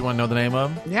 don't you want to know the name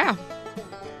of them? Yeah.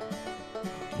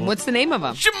 What's the name of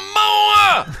them?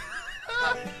 Shimoa!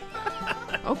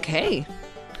 Okay.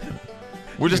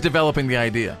 We're just developing the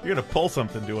idea. You're gonna pull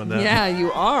something doing that. Yeah,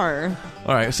 you are.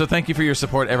 All right, so thank you for your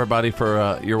support, everybody,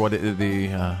 for your wanting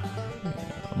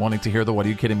to hear the What Are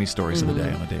You Kidding Me stories of the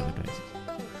day on a daily basis.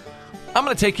 I'm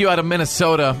going to take you out of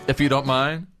Minnesota, if you don't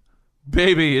mind.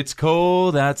 Baby, it's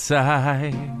cold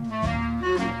outside.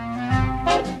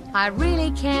 I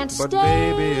really can't stay.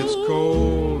 baby, it's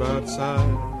cold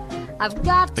outside. I've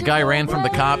got The guy ran from the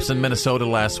cops in Minnesota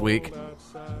last week,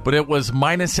 but it was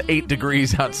minus 8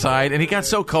 degrees outside, and he got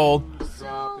so cold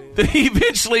that he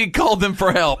eventually called them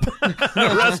for help.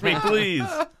 Arrest me, please.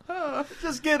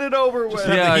 Just get it over with.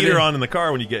 Have Yeah, the heater they- on in the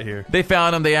car when you get here. They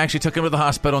found him. They actually took him to the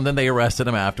hospital, and then they arrested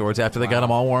him afterwards after they got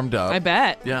him all warmed up. I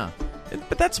bet. Yeah.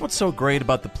 But that's what's so great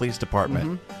about the police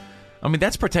department. I mean,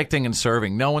 that's protecting and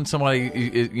serving. Knowing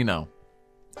somebody,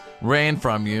 ran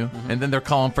from you, and then they're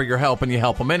calling for your help, and you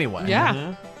help them anyway.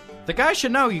 Yeah. The guy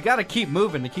should know you got to keep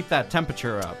moving to keep that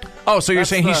temperature up. Oh, so you're That's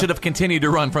saying he the- should have continued to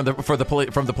run from the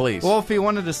police? Well, if he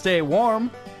wanted to stay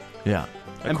warm. Yeah.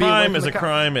 A And be away crime from is the a co-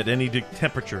 crime at any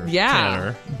temperature. Yeah.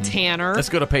 Tanner. Tanner. Let's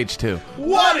go to page 2.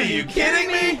 What are you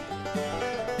kidding me?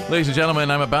 Ladies and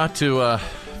gentlemen, I'm about to,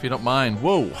 if you don't mind,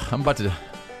 I'm about to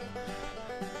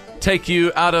take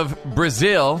you out of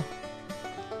Brazil.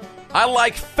 I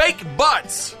like fake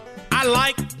butts. I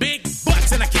like big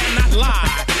butts and I cannot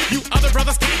lie. You other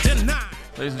brothers can't deny.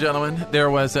 Ladies and gentlemen, there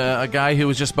was a guy who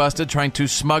was just busted trying to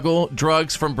smuggle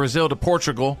drugs from Brazil to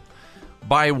Portugal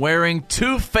by wearing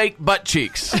 2 fake butt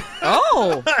cheeks.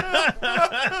 Oh.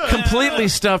 Completely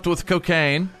stuffed with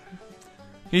cocaine.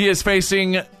 He is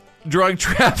facing drug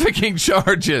trafficking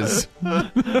charges. Wow.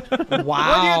 What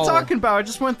are you talking about? I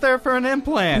just went there for an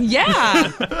implant. Yeah.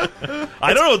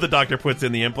 I don't know what the doctor puts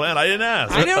in the implant. I didn't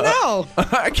ask. I don't know.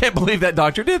 I can't believe that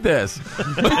doctor did this. You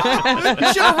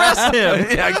should arrest him.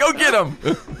 Yeah, go get him.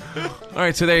 All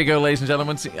right, so there you go, ladies and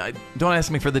gentlemen. See, don't ask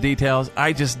me for the details.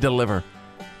 I just deliver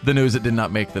the news that did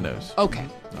not make the news. Okay.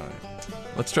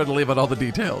 Let's try to leave out all the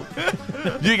details.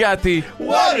 You got the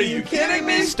What are you kidding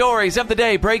me? stories of the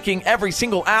day breaking every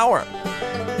single hour.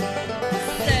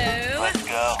 Let's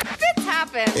go. Fitz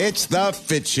happens. It's the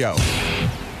Fitz Show.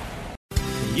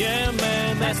 Yeah,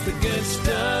 man, that's the good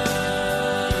stuff.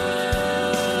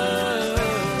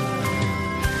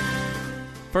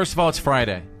 First of all, it's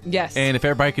Friday. Yes. And if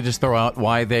everybody could just throw out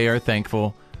why they are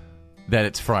thankful that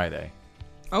it's Friday.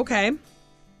 Okay. You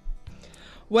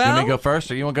want Well, me to go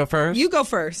first, or you want to go first? you go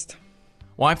first.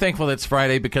 Well, I'm thankful that it's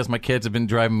Friday because my kids have been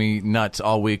driving me nuts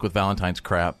all week with Valentine's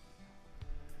crap.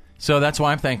 So that's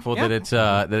why I'm thankful that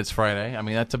it's Friday. I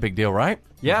mean, that's a big deal, right?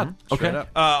 Yeah. Okay.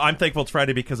 I'm thankful it's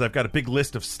Friday because I've got a big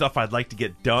list of stuff I'd like to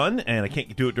get done, and I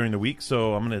can't do it during the week,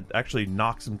 so I'm going to actually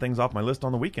knock some things off my list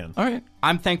on the weekend. All right.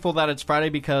 I'm thankful that it's Friday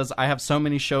because I have so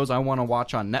many shows I want to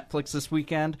watch on Netflix this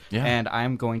weekend, and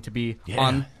I'm going to be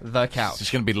on the couch.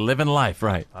 Just going to be living life,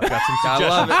 right? I've got some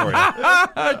suggestions for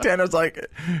you. Tanner's like,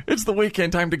 it's the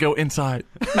weekend, time to go inside.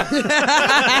 And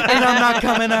I'm not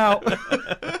coming out.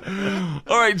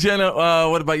 All right, Jenna,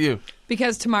 what about you?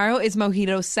 Because tomorrow is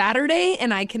Mojito Saturday,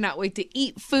 and I cannot wait to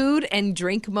eat food and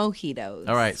drink mojitos.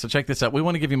 All right, so check this out. We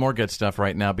want to give you more good stuff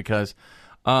right now because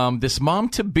this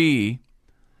mom-to-be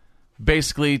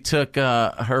basically took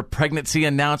her pregnancy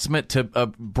announcement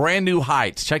to brand new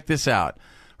heights. Check this out.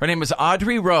 Her name is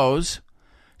Audrey Rose.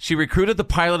 She recruited the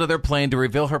pilot of their plane to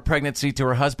reveal her pregnancy to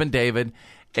her husband, David,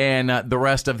 and the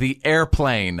rest of the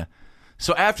airplane.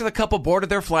 So after the couple boarded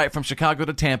their flight from Chicago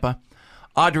to Tampa,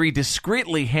 Audrey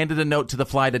discreetly handed a note to the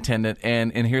flight attendant,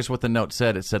 and here's what the note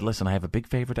said. It said, listen, I have a big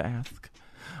favor to ask.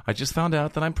 I just found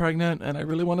out that I'm pregnant, and I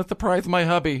really want to surprise my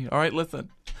hubby. All right, listen.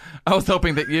 I was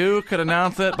hoping that you could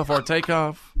announce it before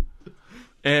takeoff.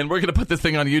 And we're going to put this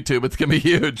thing on YouTube. It's going to be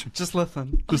huge. Just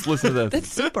listen. Just listen to this.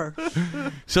 That's super.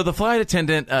 So the flight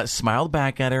attendant smiled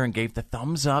back at her and gave the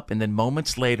thumbs up, and then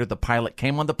moments later, the pilot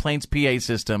came on the plane's PA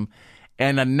system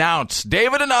and announced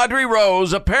David and Audrey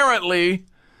Rose apparently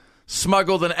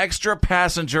smuggled an extra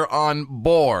passenger on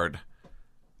board.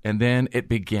 And then it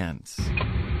begins.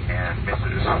 And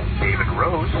Mrs.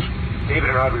 David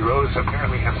and Audrey Rose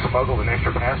apparently have smuggled an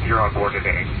extra passenger on board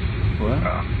today. What?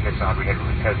 Miss Audrey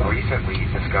has recently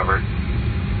discovered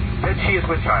that she is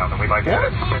with child, and we'd like to have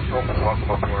a special welcome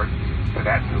aboard to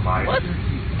that new life. What? Let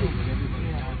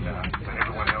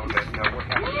everyone know that we're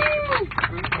happy.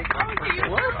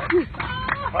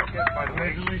 By the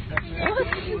way,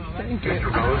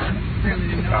 Mr. Rose,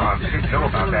 didn't know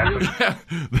about that.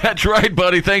 But That's right,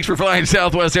 buddy. Thanks for flying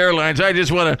Southwest Airlines. I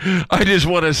just want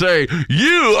to say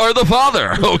you are the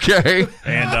father, okay?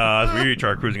 And as we reach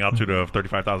our cruising altitude of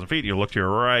 35,000 feet, you'll look to your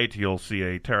right, you'll see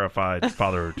a terrified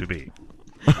father-to-be.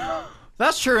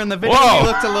 That's true. In the video, he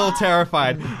looked a little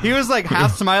terrified. He was like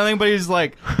half smiling, but he's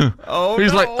like, oh,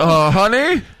 He's no. like,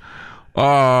 honey?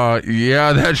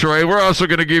 Yeah, that's right. We're also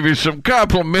going to give you some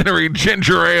complimentary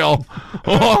ginger ale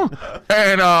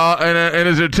and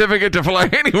a certificate to fly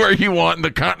anywhere you want in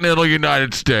the continental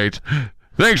United States.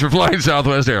 Thanks for flying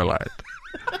Southwest Airlines.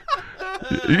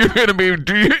 You're going to be,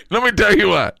 let me tell you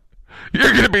what,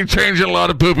 you're going to be changing a lot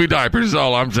of poopy diapers is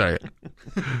all I'm saying.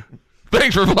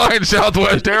 Thanks for flying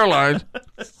Southwest Airlines.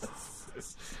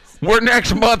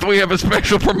 Next month we have a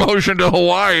special promotion to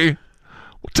Hawaii.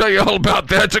 We'll tell you all about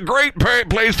that. It's a great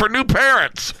place for new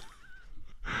parents.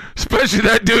 Especially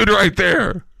that dude right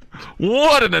there.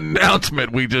 What an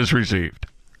announcement we just received.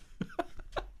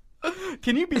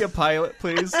 Can you be a pilot,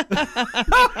 please? Or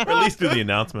at least do the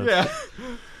announcement. Yeah.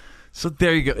 So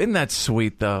there you go. Isn't that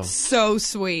sweet, though? So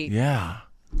sweet. Yeah.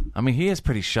 I mean, he is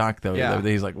pretty shocked, though. Yeah.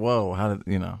 He's like, whoa, how did,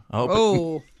 I hope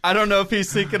Oh. I don't know if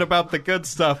he's thinking about the good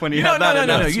stuff when he No, had that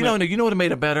announcement. You know what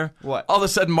made it better? What? All of a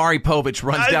sudden, Maury Povich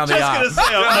runs down the aisle. I was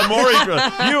just going to say, Maury,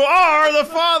 you are the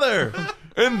father.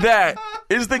 And that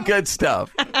is the good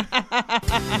stuff.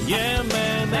 Yeah,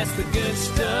 man, that's the good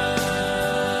stuff.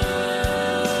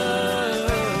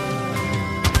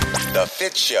 The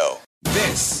Fitz Show.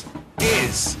 This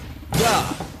is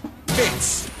the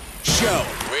Fitz Show.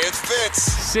 With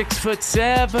Fitz.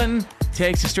 6'7",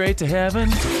 takes you straight to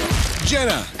heaven.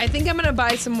 Jenna. I think I'm going to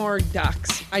buy some more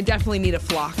ducks. I definitely need a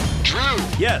flock. Drew.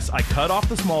 Yes, I cut off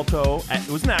the small toe. It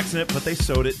was an accident, but they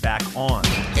sewed it back on.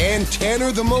 And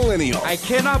Tanner the Millennial. I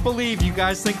cannot believe you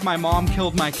guys think my mom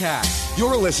killed my cat.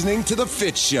 You're listening to The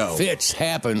Fitz Show. Fitz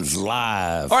happens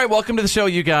live. All right, welcome to the show,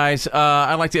 you guys.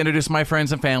 I'd like to introduce my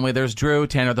friends and family. There's Drew,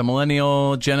 Tanner the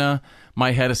Millennial, Jenna,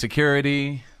 my head of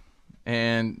security,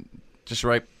 and just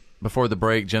right before the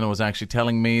break, Jenna was actually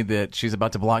telling me that she's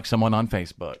about to block someone on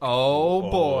Facebook. Oh,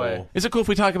 boy. Is it cool if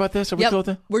we talk about this? Are we cool with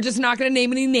it? We're just not going to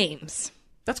name any names.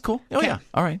 That's cool. Oh, yeah.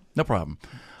 All right. No problem.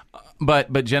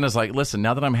 But Jenna's like, listen,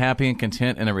 now that I'm happy and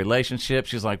content in a relationship,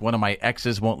 she's like, one of my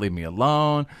exes won't leave me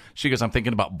alone. She goes, I'm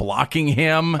thinking about blocking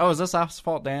him. Oh, is this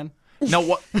Asphalt Dan? No,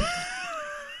 what?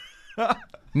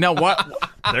 No, what?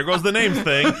 There goes the names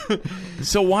thing.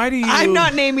 So why do you... I'm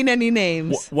not naming any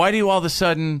names. Why do you all of a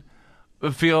sudden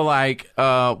feel like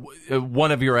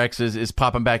one of your exes is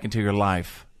popping back into your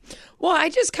life? Well, I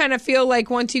just kind of feel like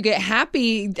once you get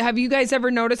happy, have you guys ever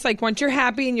noticed, like, once you're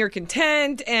happy and you're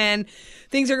content and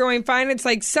things are going fine, it's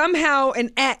like somehow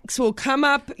an ex will come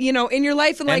up, in your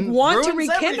life and like want to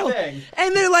rekindle. Everything.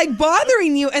 And they're like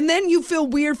bothering you. And then you feel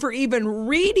weird for even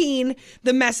reading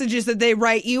the messages that they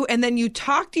write you. And then you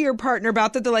talk to your partner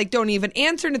about that. They're like, don't even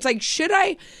answer. And it's like, should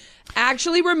I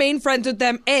actually remain friends with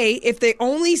them? A, if they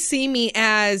only see me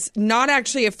as not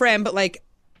actually a friend, but like,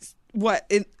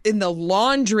 what in the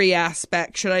laundry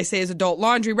aspect, should I say, as adult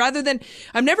laundry, rather than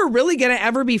I'm never really going to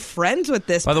ever be friends with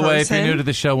this person. By the way, if you're new to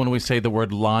the show, when we say the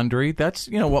word laundry, that's,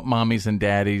 what mommies and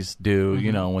daddies do,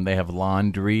 when they have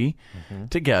laundry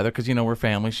together, because, we're a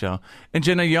family show. And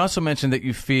Jenna, you also mentioned that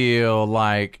you feel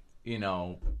like,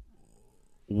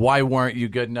 why weren't you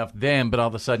good enough then, but all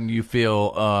of a sudden you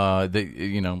feel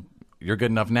that, you're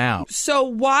good enough now. So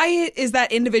why is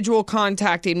that individual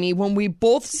contacting me when we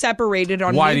both separated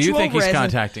on why mutual do you think he's reasons?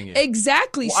 contacting you?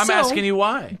 Exactly. Well, I'm asking you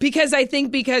why. Because I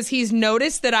think because he's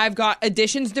noticed that I've got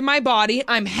additions to my body,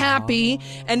 I'm happy,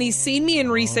 and he's seen me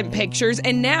in recent pictures,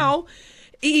 and now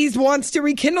he wants to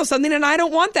rekindle something, and I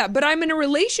don't want that. But I'm in a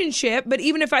relationship, but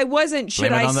even if I wasn't,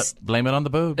 should blame it on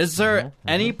the boobs. Is there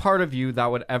any part of you that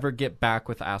would ever get back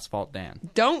with Asphalt Dan?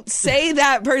 Don't say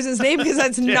that person's name because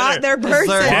that's not their person.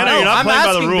 Tanner, you're not playing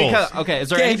by the rules. Is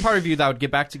there any part of you that would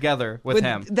get back together with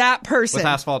him? That person. With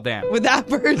Asphalt Dan? With that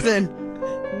person.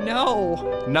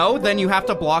 No. No? Then you have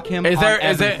to block him on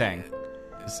everything.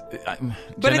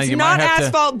 But Jenna, it's not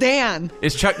Asphalt Dan.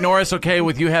 Is Chuck Norris okay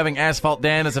with you having Asphalt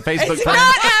Dan as a Facebook it's friend?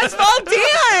 Not Asphalt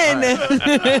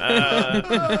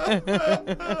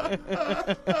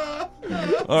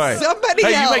Dan! All right. Somebody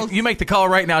else. You make the call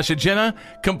right now. Should Jenna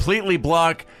completely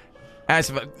block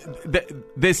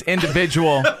this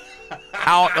individual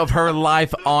out of her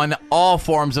life on all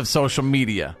forms of social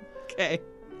media? Okay.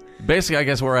 Basically, I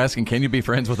guess we're asking, can you be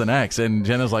friends with an ex? And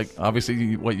Jenna's like, obviously,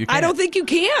 you can't. I don't think you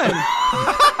can.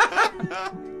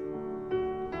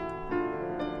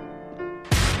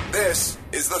 This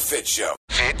is the Fitz Show.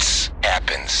 Fitz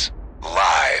happens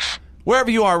live. Wherever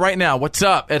you are right now, what's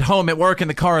up? At home, at work, in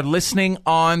the car, listening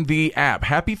on the app.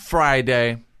 Happy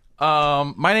Friday.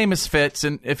 My name is Fitz,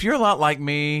 and if you're a lot like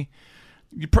me,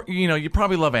 you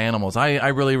probably love animals. I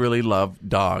really, really love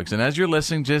dogs. And as you're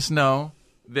listening, just know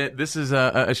that this is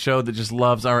a show that just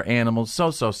loves our animals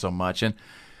so much. And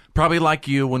probably like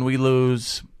you, when we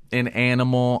lose an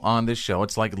animal on this show,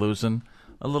 it's like losing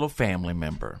a little family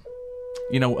member.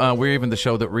 We're even the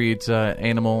show that reads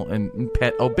animal and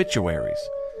pet obituaries.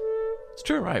 It's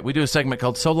true, right? We do a segment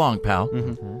called So Long, Pal,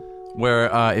 where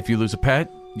if you lose a pet,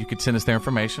 you could send us their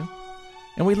information.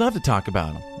 And we love to talk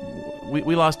about them.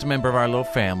 We lost a member of our little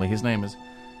family. His name is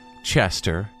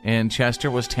Chester. And Chester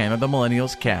was Tanner the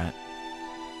Millennial's cat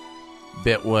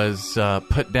that was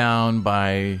put down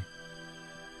by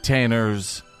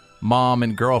Tanner's mom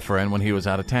and girlfriend when he was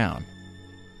out of town.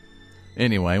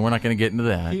 Anyway, we're not going to get into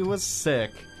that. He was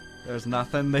sick. There's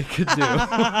nothing they could do.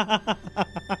 Why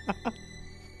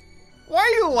are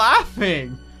you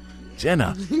laughing?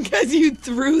 Jenna. Because you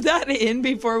threw that in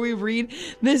before we read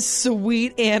this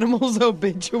sweet animal's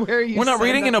obituary. We're not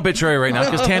reading an obituary right now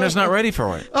because Tanner's not ready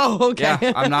for it. Oh, okay.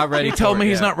 Yeah, I'm not ready. He told me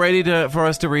he's not ready for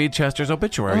us to read Chester's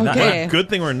obituary. Okay. Good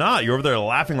thing we're not. You're over there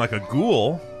laughing like a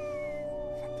ghoul.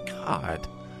 God.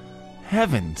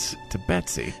 Heavens to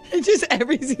Betsy. It's just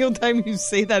every single time you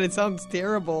say that, it sounds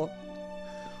terrible.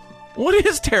 What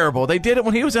is terrible? They did it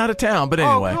when he was out of town, but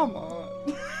anyway. Oh, come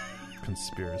on.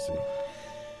 Conspiracy.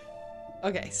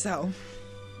 Okay, so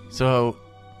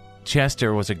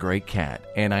Chester was a great cat,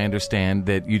 and I understand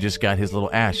that you just got his little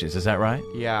ashes. Is that right?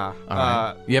 Yeah. All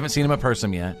right. You haven't seen him in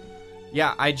person yet?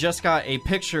 Yeah, I just got a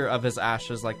picture of his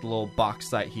ashes, like the little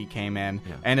box that he came in.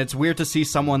 Yeah. And it's weird to see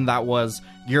someone that was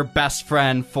your best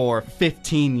friend for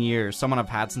 15 years, someone I've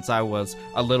had since I was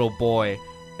a little boy,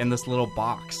 in this little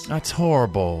box. That's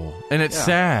horrible. And it's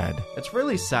sad. It's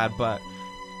really sad, but...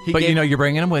 you're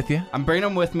bringing him with you. I'm bringing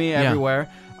him with me everywhere.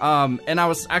 And I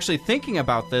was actually thinking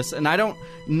about this, and I don't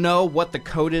know what the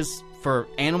code is for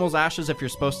animals' ashes, if you're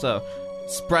supposed to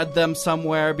spread them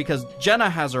somewhere, because Jenna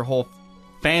has her whole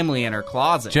family in her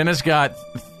closet. Jenna's got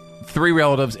 3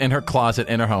 relatives in her closet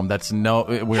in her home.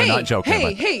 We're not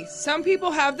joking. Hey, some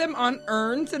people have them on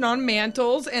urns and on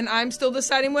mantles, and I'm still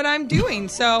deciding what I'm doing.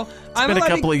 So it's been a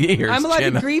couple of years. I'm allowed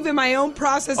Jenna. to grieve in my own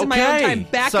process in my own time.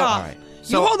 Back off. All right.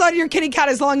 You hold on to your kitty cat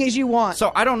as long as you want.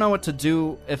 So I don't know what to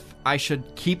do, if I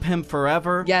should keep him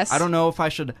forever. Yes. I don't know if I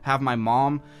should have my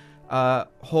mom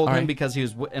hold him because he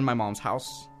was in my mom's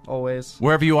house. always.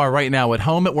 Wherever you are right now, at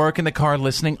home, at work, in the car,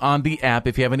 listening on the app,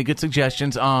 if you have any good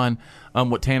suggestions on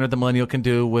what Tanner the Millennial can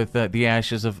do with the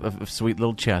ashes of sweet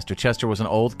little Chester. Chester was an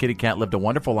old kitty cat, lived a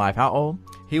wonderful life. How old?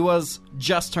 He was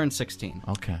just turned 16.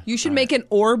 Okay. You should make an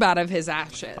orb out of his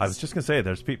ashes. I was just gonna say,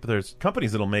 there's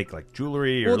companies that'll make like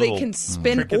jewelry or well, they can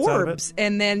spin orbs,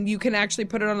 and then you can actually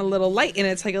put it on a little light, and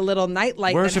it's like a little night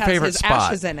light Where's that your has favorite his spot?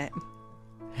 ashes in it.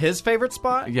 His favorite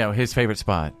spot? Yeah, his favorite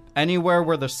spot. Anywhere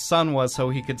where the sun was so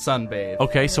he could sunbathe.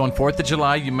 Okay, so on 4th of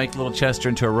July, you make little Chester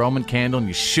into a Roman candle and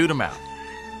you shoot him out.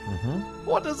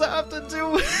 What does that have to do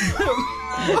with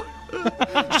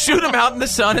Shoot him out in the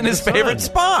sun in his favorite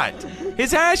spot.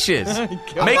 His ashes.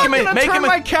 Make him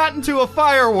my cat into a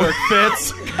firework,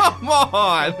 Fitz. Come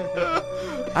on.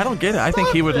 I don't get it. I think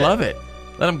he would love it.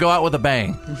 Let him go out with a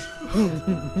bang.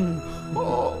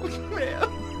 Oh, man.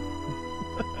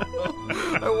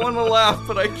 I want to laugh,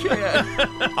 but I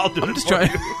can't. I'll do it just for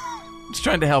trying, you. just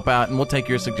trying to help out, and we'll take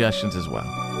your suggestions as well.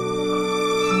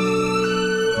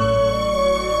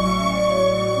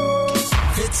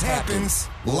 Fitz Happens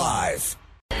live.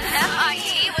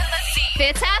 F-I-T with a C.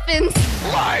 Fitz happens.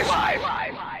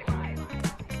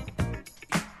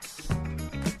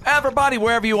 Everybody,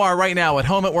 wherever you are right now, at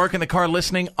home, at work, in the car,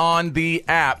 listening on the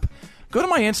app, go to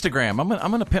my Instagram.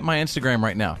 I'm gonna pimp my Instagram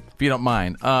right now, if you don't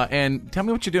mind, and tell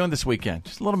me what you're doing this weekend.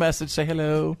 Just a little message, say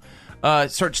hello.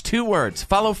 Search 2 words.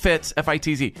 Follow Fitz,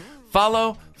 F-I-T-Z.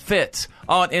 Follow Fitz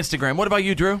on Instagram. What about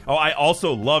you, Drew? Oh, I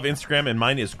also love Instagram, and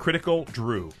mine is Critical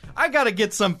Drew. I gotta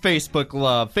get some Facebook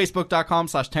love.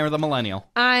 Facebook.com/Tanner the Millennial.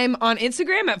 I'm on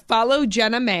Instagram at follow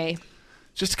Jenna May.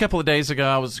 Just a couple of days ago,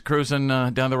 I was cruising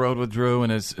down the road with Drew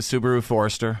and his Subaru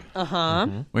Forester. Uh-huh.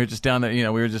 We were just down there,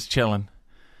 we were just chilling.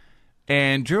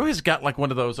 And Drew has got like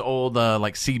one of those old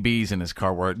like CBs in his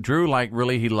car where Drew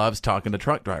he loves talking to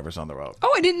truck drivers on the road.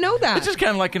 Oh, I didn't know that. It's just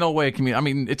kind of like an old way of communicating.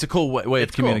 I mean, it's a cool way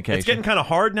of communication. It's getting kind of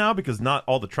hard now because not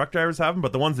all the truck drivers have them,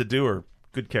 but the ones that do are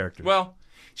good characters. Well,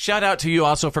 shout out to you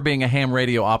also for being a ham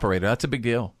radio operator. That's a big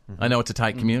deal. I know it's a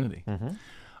tight community.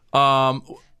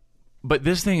 But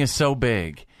this thing is so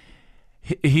big.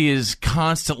 He is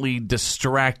constantly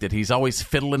distracted. He's always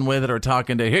fiddling with it or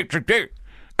talking to,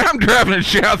 I'm traveling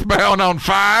southbound on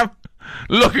 5.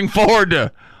 Looking forward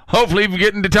to hopefully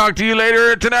getting to talk to you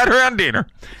later tonight around dinner.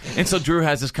 And so Drew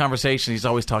has this conversation. He's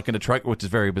always talking to truck, which is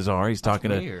very bizarre. He's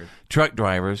talking to truck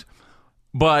drivers.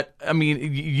 But, I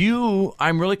mean,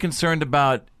 I'm really concerned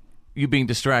about you being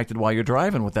distracted while you're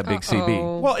driving with that big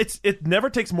CB. Well, it never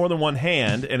takes more than one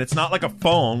hand, and it's not like a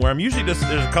phone where I'm usually just,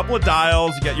 there's a couple of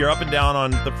dials, you're up and down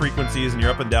on the frequencies, and you're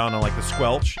up and down on like the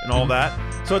squelch and all that.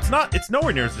 So it's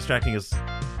nowhere near as distracting as,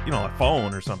 a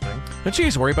phone or something. Don't you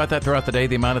guys worry about that throughout the day,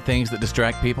 the amount of things that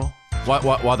distract people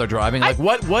while they're driving? Like,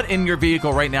 what in your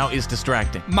vehicle right now is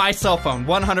distracting? My cell phone,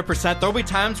 100%. There'll be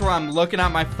times where I'm looking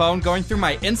at my phone, going through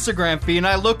my Instagram feed, and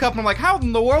I look up and I'm like, how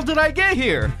in the world did I get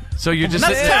here? So you're just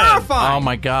That's terrifying. Oh,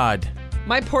 my God.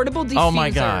 My portable diffuser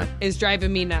my God. is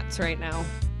driving me nuts right now.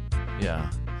 Yeah.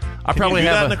 I probably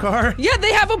have that in the car. Yeah, I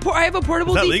have a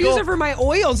portable Is that diffuser legal? for my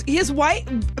oils.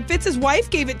 Fitz's wife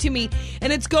gave it to me,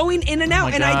 and it's going in and out, Oh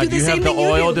my and God. I do the same thing You have the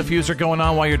oil you do. diffuser going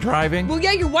on while you're driving? Well,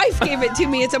 yeah, your wife gave it to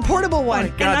me. It's a portable one.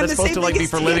 God, and I'm that's the supposed same to thing be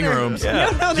as for living Tanner. rooms. Yeah.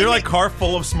 No, Is your car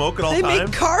full of smoke at all they times?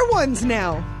 make car ones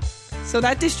now. So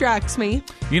that distracts me.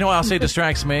 You know what I'll say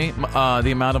distracts me?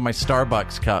 The amount of my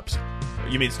Starbucks cups.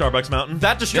 You mean Starbucks Mountain?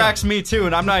 That distracts me too,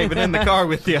 and I'm not even in the car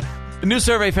with you. A new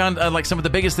survey found some of the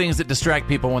biggest things that distract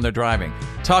people when they're driving.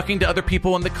 Talking to other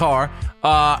people in the car,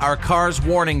 our car's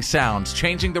warning sounds,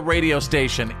 changing the radio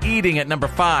station, eating at number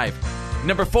 5.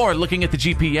 Number 4, looking at the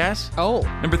GPS. Oh.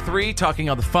 Number 3, talking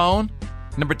on the phone.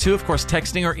 Number 2, of course,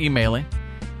 texting or emailing.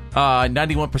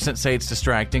 91% say it's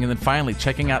distracting. And then finally,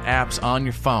 checking out apps on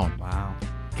your phone. Wow.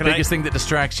 Biggest thing that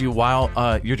distracts you while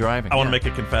you're driving. I want to make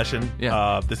a confession.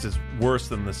 Yeah. This is worse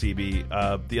than the CB.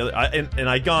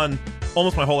 I've gone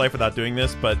almost my whole life without doing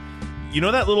this, but you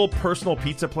know that little personal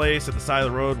pizza place at the side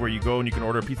of the road where you go and you can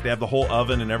order a pizza? They have the whole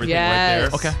oven and everything right there.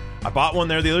 Okay. I bought one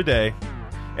there the other day,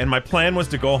 and my plan was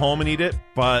to go home and eat it,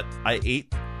 but I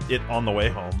ate it on the way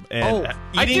home. And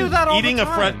I do that all the eating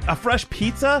time. a fresh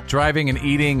pizza, driving and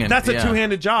eating. And that's a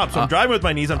two-handed job. So I'm driving with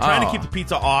my knees. I'm trying to keep the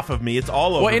pizza off of me. It's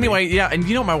all over Well, anyway, me. yeah. And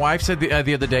you know, my wife said the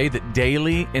other day that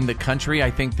daily in the country,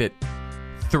 I think that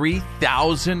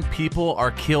 3,000 people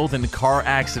are killed in car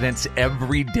accidents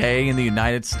every day in the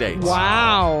United States.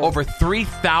 Wow. Over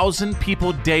 3,000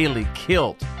 people daily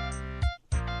killed.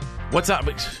 What's up?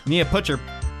 Nia, put your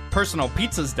personal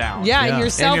pizzas down. Yeah, and your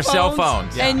cell and phones. your cell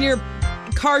phones. Yeah. And your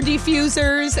car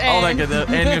diffusers. And All that good.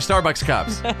 And your Starbucks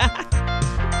cups.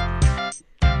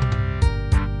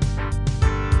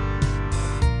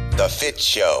 The Fitz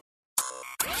Show.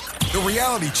 The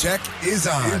reality check is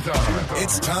on.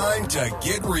 It's time to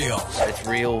get real. It's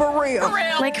real. For real.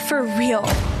 Like for real.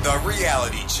 The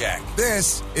reality check.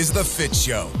 This is The Fitz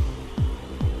Show.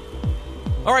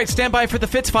 All right, stand by for the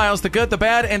Fitz Files, the good, the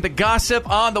bad, and the gossip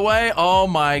on the way. Oh,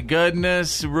 my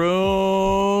goodness.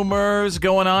 Rumors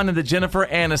going on in the Jennifer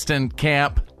Aniston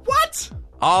camp. What?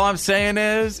 All I'm saying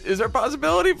is there a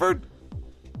possibility for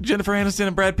Jennifer Aniston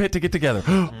and Brad Pitt to get together?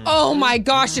 Oh my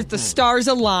gosh, if the stars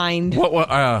aligned.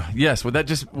 Yes, would that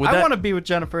just... I want to be with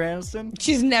Jennifer Aniston.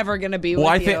 She's never going to be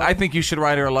with you. I think you should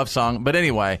write her a love song. But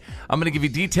anyway, I'm going to give you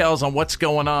details on what's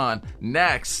going on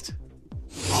next.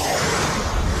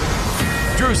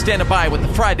 Drew standing by with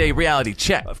the Friday reality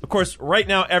check. Of course, right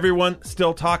now, everyone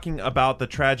still talking about the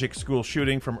tragic school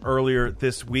shooting from earlier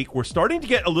this week. We're starting to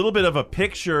get a little bit of a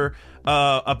picture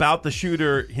about the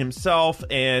shooter himself,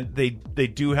 and they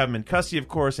do have him in custody, of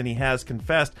course, and he has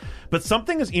confessed. But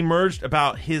something has emerged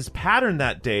about his pattern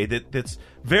that day that's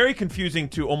very confusing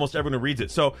to almost everyone who reads it.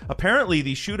 So apparently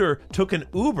the shooter took an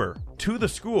Uber to the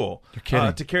school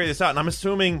to carry this out, and I'm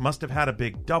assuming must have had a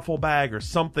big duffel bag or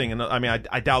something. And I mean,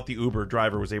 I doubt the Uber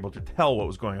driver was able to tell what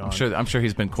was going on. I'm sure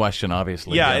he's been questioned,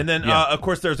 obviously. Yeah, and then of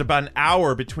course there's about an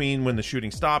hour between when the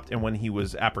shooting stopped and when he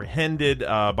was apprehended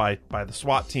by the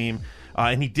SWAT team.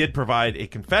 And he did provide a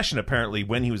confession, apparently,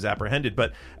 when he was apprehended.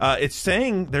 But they're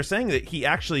saying that he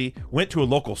actually went to a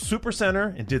local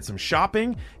supercenter and did some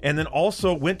shopping, and then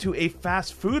also went to a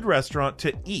fast food restaurant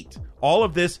to eat. All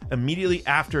of this immediately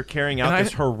after carrying out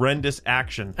this horrendous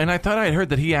action. And I thought I had heard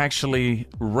that he actually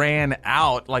ran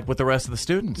out like with the rest of the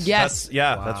students. Yes.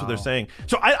 That's what they're saying.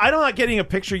 So I'm not getting a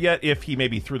picture yet if he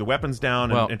maybe threw the weapons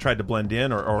down and tried to blend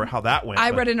in or how that went.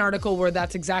 I read an article where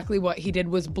that's exactly what he did,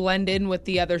 was blend in with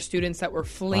the other students that were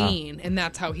fleeing, and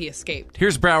that's how he escaped.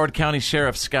 Here's Broward County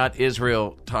Sheriff Scott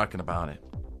Israel talking about it.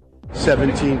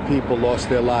 17 people lost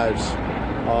their lives.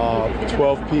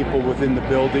 12 people within the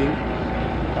building.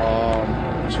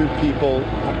 2 people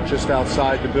just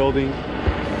outside the building,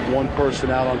 1 person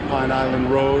out on Pine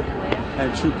Island Road,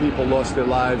 and 2 people lost their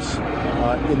lives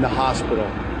in the hospital.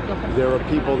 There are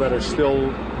people that are still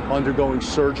undergoing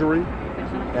surgery,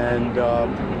 and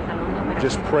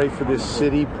just pray for this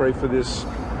city, pray for this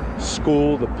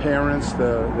school, the parents,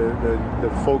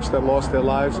 the folks that lost their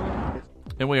lives.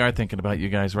 And we are thinking about you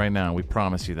guys right now. We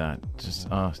promise you that. It's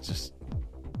just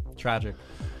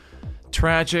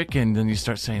tragic, and then you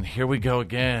start saying, "Here we go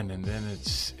again," and then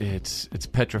it's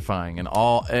petrifying, and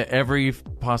every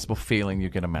possible feeling you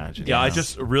can imagine. Yeah, I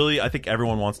think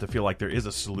everyone wants to feel like there is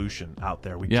a solution out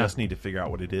there. We just need to figure out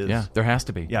what it is. Yeah, there has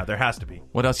to be. Yeah, there has to be.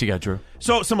 What else you got, Drew?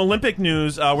 So some Olympic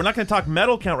news. We're not going to talk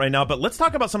medal count right now, but let's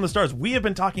talk about some of the stars. We have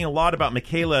been talking a lot about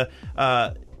Michaela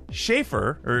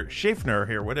Schaefer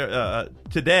here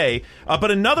today,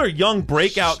 but another young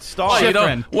breakout star. You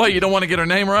don't want to get her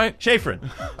name right? Schafrin.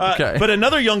 Okay. But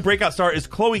another young breakout star is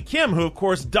Chloe Kim, who of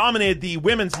course dominated the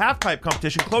women's halfpipe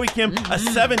competition. Chloe Kim, a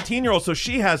 17-year-old, so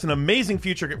she has an amazing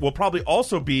future. Will probably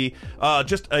also be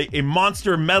just a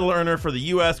monster medal earner for the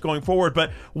U.S. going forward.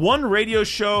 But one radio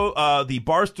show, the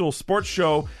Barstool Sports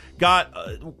Show, got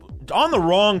on the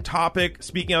wrong topic.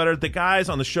 Speaking about it, the guys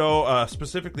on the show,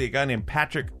 specifically a guy named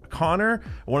Patrick Connor,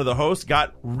 one of the hosts,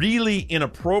 got really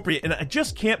inappropriate, and I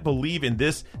just can't believe in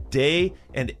this day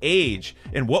and age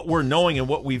and what we're knowing and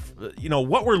what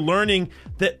what we're learning,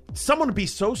 that someone would be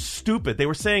so stupid. They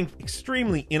were saying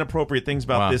extremely inappropriate things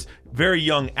about this very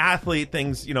young athlete,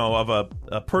 things of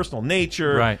a personal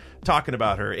nature, right? Talking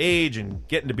about her age and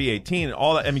getting to be 18 and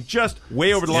all that. I mean, just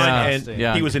way over the line.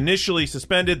 And he was initially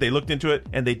suspended. They looked into it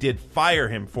and they did fire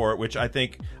him for it, which I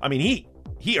think,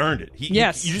 he earned it. You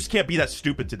just can't be that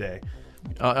stupid today.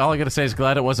 All I got to say is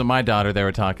glad it wasn't my daughter they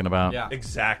were talking about. Yeah,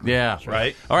 exactly. Yeah,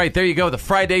 right. All right, there you go. The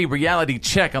Friday reality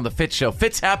check on the Fitz Show.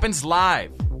 Fitz happens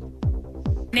live.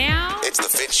 Now it's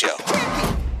the Fitz Show.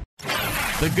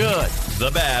 The good,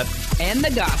 the bad, and the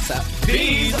gossip.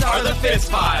 These are the Fitz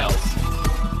Files.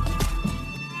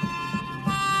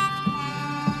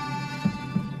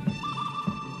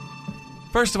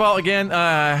 First of all, again,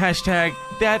 hashtag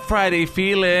that Friday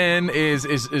feeling is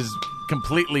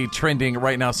completely trending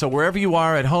right now. So wherever you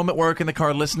are, at home, at work, in the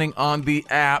car, listening on the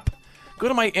app, go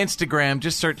to my Instagram,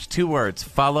 just search 2 words,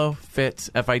 follow Fitz,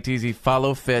 F-I-T-Z,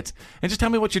 follow Fitz, and just tell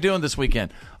me what you're doing this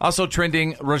weekend. Also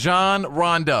trending, Rajon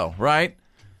Rondo, right?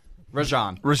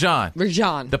 Rajon.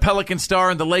 The Pelican star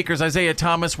and the Lakers, Isaiah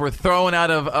Thomas, were thrown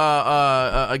out of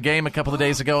a game a couple of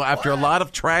days ago after a lot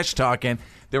of trash talking.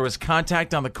 There was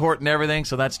contact on the court and everything,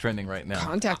 so that's trending right now.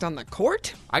 Contact on the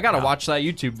court? I gotta watch that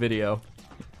YouTube video.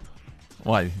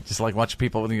 Why? Just like watch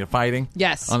people fighting?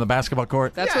 Yes. On the basketball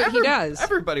court? That's what he does.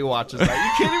 Everybody watches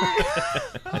that. You kidding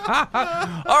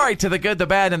me? All right, to the good, the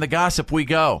bad, and the gossip we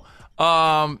go.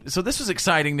 So this was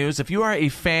exciting news. If you are a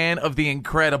fan of The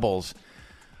Incredibles,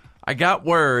 I got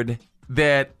word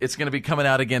that it's going to be coming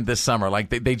out again this summer. Like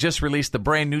they just released the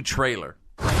brand new trailer.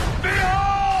 Watch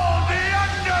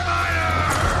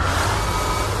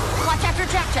after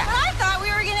Jack Jack. I thought we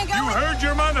were gonna go. You heard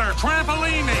your mother.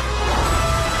 Trampoline me.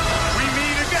 We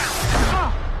meet again.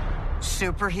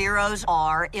 Superheroes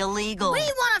are illegal. We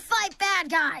want to fight bad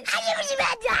guys.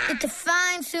 It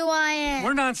defines who I am.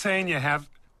 We're not saying you have...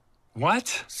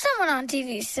 What? Someone on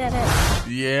TV said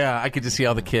it. Yeah, I could just see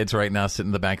all the kids right now sitting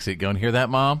in the backseat going, hear that,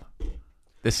 Mom?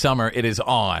 This summer, it is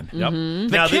on. Yep.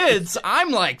 The kids,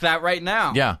 I'm like that right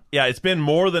now. Yeah. Yeah, it's been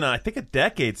more than, I think, a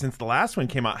decade since the last one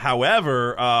came out.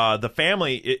 However, the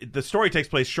family, the story takes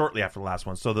place shortly after the last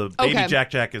one, so the baby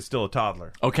Jack Jack is still a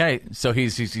toddler. Okay, so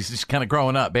he's just kind of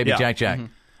growing up, baby Jack Jack.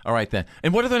 Mm-hmm. All right, then.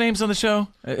 And what are their names on the show?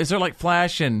 Is there like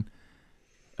Flash and...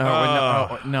 no,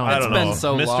 I don't know. Been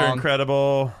so Mr. long.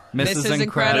 Incredible. Mrs.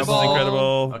 Incredible. Mrs.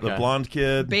 Incredible. Okay. The blonde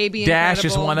kid. Baby Dash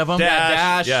Incredible. is one of them.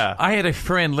 Dash. Yeah. I had a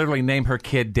friend literally name her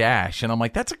kid Dash, and I'm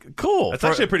like, that's cool. That's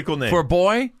actually a pretty cool name. For a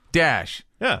boy, Dash.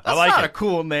 Yeah, That's I like not it. a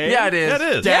cool name. Yeah, it is. Yeah, it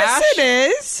is. Dash? Yes,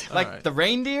 it is. Like the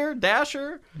reindeer?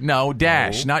 Dasher? No,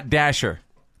 Dash, not Dasher.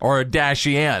 Or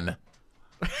Dashian.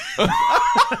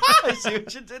 I see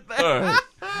what you did there.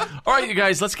 All right, you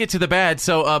guys, let's get to the bad.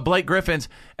 So Blake Griffin's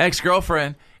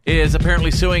ex-girlfriend is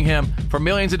apparently suing him for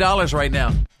millions of dollars right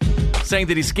now, saying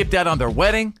that he skipped out on their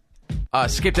wedding,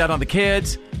 skipped out on the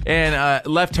kids, and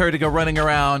left her to go running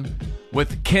around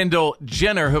with Kendall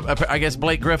Jenner, who I guess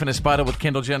Blake Griffin is spotted with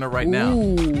Kendall Jenner right now.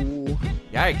 Ooh.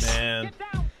 Yikes. Man.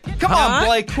 Come on,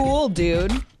 Blake. Cool,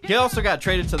 dude. He also got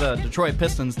traded to the Detroit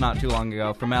Pistons not too long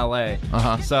ago from L.A.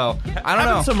 So, I don't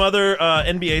know. Haven't some other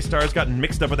NBA stars gotten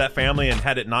mixed up with that family and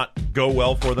had it not go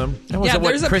well for them? Was it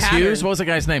there's a Chris pattern. Hughes? What was the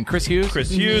guy's name? Chris Hughes? Chris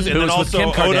Hughes, and Who then was with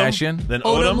also Kim Kardashian. Odom. Then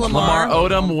Odom Lamar.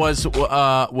 Odom was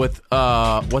with,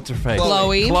 what's her face?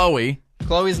 Chloe.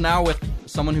 Chloe's now with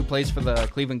someone who plays for the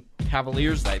Cleveland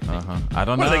Cavaliers, I think. I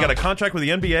don't What, know. they got a contract with the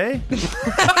NBA?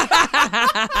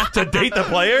 To date the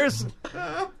players?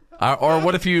 Or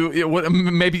what if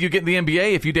maybe you get in the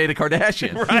NBA if you date a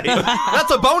Kardashian. Right. That's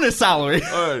a bonus salary.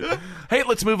 Hey,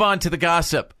 let's move on to the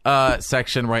gossip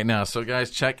section right now. So,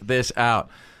 guys, check this out.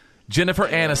 Jennifer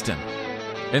Aniston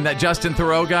and that Justin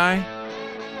Theroux guy,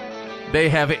 they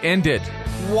have ended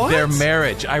their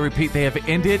marriage. I repeat, they have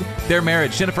ended their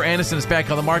marriage. Jennifer Aniston is back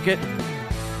on the market.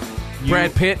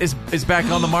 Brad Pitt is back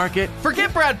on the market.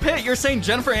 Forget Brad Pitt. You're saying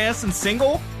Jennifer Aniston's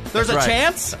single? There's That's a right.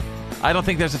 chance? I don't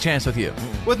think there's a chance with you.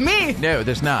 With me? No,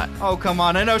 there's not. Oh, come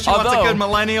on. I know she wants a good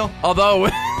millennial. Although,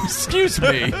 excuse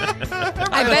me.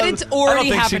 I bet it's I don't already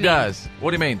think happening. she does. What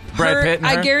do you mean? Brad Pitt and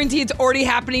her? I guarantee it's already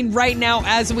happening right now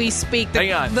as we speak.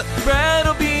 Hang on. Brad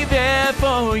will be there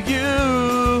for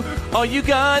you. All you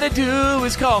gotta do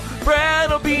is call. Brad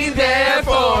will be there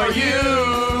for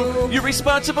you. You're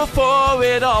responsible for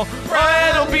it all.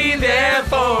 Brad will be there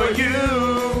for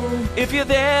you. If you're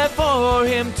there for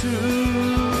him too.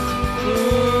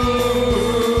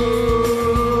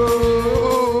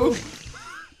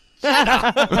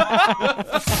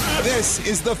 This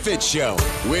is the Fitz Show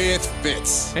with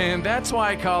Fitz. And that's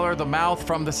why I call her the mouth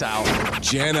from the south.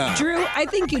 Jenna. Drew, I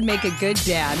think you'd make a good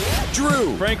dad.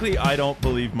 Drew. Frankly, I don't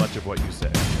believe much of what you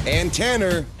say. And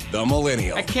Tanner, the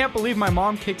millennial. I can't believe my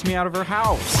mom kicked me out of her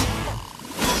house.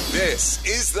 This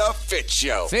is the Fitz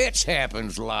Show. Fitz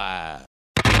happens live.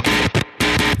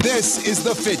 This is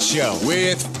the Fitz Show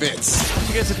with Fitz.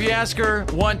 Because if you ask her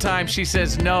one time, she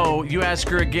says no. You ask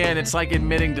her again, it's like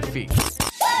admitting defeat.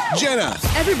 Jenna.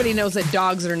 Everybody knows that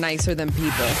dogs are nicer than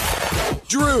people.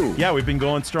 Drew. Yeah, we've been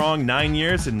going strong 9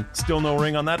 years and still no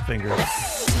ring on that finger.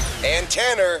 And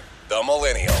Tanner, the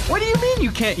millennial. What do you mean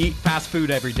you can't eat fast food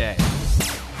every day?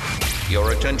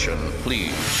 Your attention,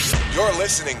 please. You're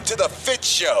listening to the Fitz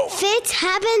Show. Fitz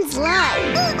happens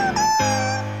live.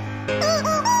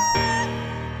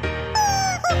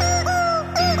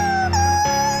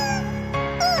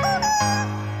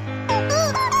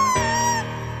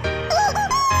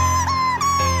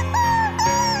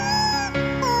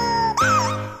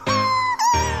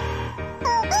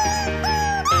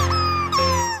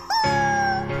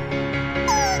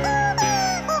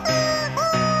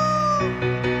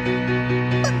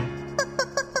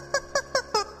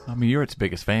 I mean, you're its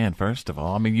biggest fan, first of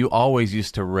all. I mean, you always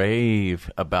used to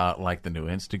rave about, like, the new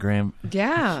Instagram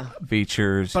Yeah.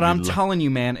 features. But I'm telling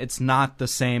you, man, it's not the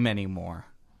same anymore.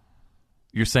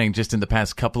 You're saying just in the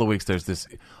past couple of weeks, there's this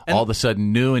all of a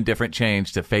sudden new and different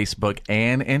change to Facebook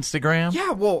and Instagram?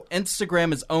 Yeah, well,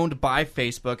 Instagram is owned by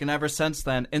Facebook, and ever since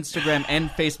then, Instagram and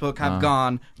Facebook have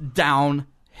gone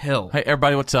downhill. Hey,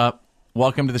 everybody, what's up?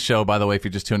 Welcome to the show, by the way, if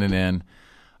you're just tuning in.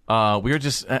 We were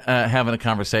just having a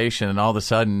conversation, and all of a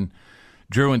sudden,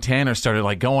 Drew and Tanner started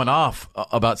like going off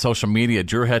about social media.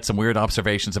 Drew had some weird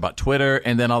observations about Twitter,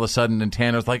 and then all of a sudden, and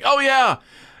Tanner's like, "Oh yeah,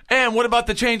 and what about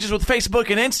the changes with Facebook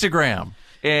and Instagram?"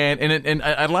 And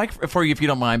I'd like for you, if you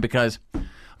don't mind, because I'm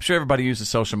sure everybody uses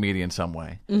social media in some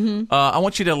way. Mm-hmm. I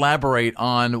want you to elaborate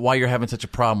on why you're having such a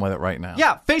problem with it right now.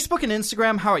 Yeah, Facebook and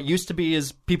Instagram, how it used to be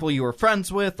is people you were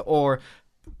friends with or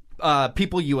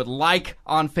people you would like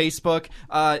on Facebook.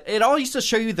 It all used to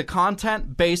show you the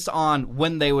content based on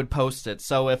when they would post it.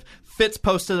 So if Fitz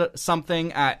posted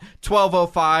something at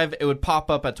 12:05, it would pop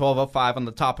up at 12:05 on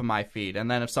the top of my feed. And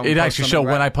then if someone It'd actually show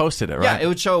when I posted it, right? Yeah, it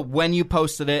would show when you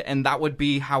posted it, and that would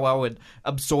be how I would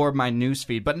absorb my news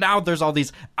feed. But now there's all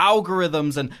these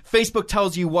algorithms, and Facebook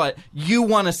tells you what you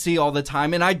want to see all the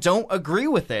time, and I don't agree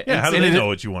with it. Yeah, how do they know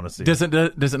what you want to see? Does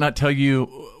it not tell you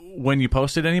when you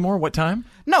post it anymore? What time?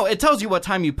 No, it tells you what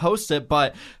time you post it,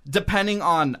 but depending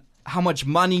on how much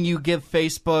money you give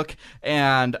Facebook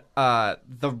and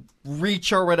the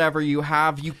reach or whatever you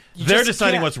have, they're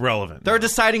deciding what's relevant. They're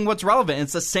deciding what's relevant.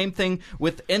 It's the same thing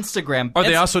with Instagram. Are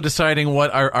they also deciding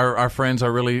what our friends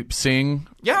are really seeing?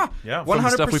 Yeah, 100%. From the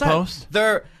stuff we post?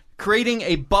 They're creating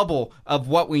a bubble of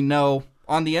what we know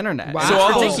on the internet. Wow.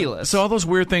 It's ridiculous. So all those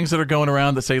weird things that are going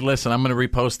around that say, listen, I'm going to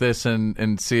repost this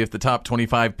and see if the top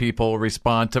 25 people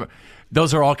respond to.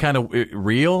 Those are all kind of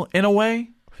real in a way?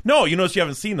 No, you notice you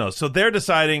haven't seen those. So they're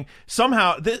deciding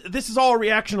somehow this is all a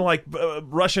reaction to like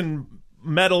Russian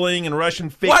meddling and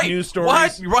Russian fake news stories.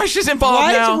 What? Russia's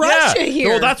involved now? Why is Russia here?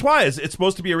 Well, that's why. It's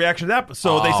supposed to be a reaction to that.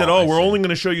 So they said, we're only going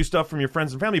to show you stuff from your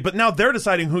friends and family. But now they're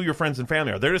deciding who your friends and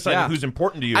family are. They're deciding who's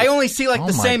important to you. I only see like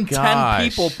the same gosh. 10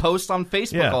 people post on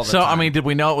Facebook all the time. So, I mean, did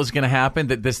we know it was going to happen,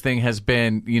 that this thing has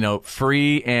been,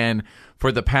 free, and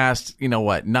for the past,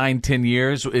 9-10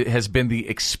 years, it has been the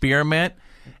experiment?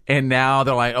 And now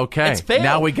they're like, okay,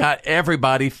 now we got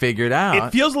everybody figured out.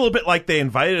 It feels a little bit like they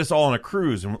invited us all on a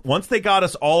cruise. And once they got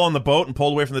us all on the boat and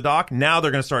pulled away from the dock, now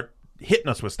they're going to start hitting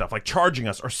us with stuff, like charging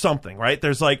us or something, right?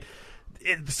 There's like,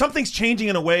 something's changing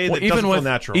in a way that doesn't feel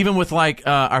natural. Even with like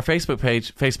our Facebook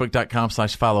page,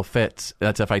 facebook.com/followfitz.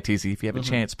 That's FITZ. If you have a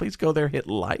chance, please go there, hit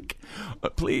like,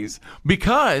 please.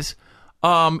 Because...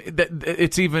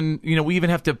 it's even, we even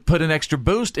have to put an extra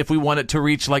boost if we want it to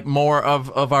reach like more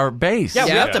of our base. Yeah,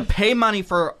 we have to pay money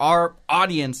for our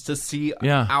audience to see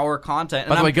our content.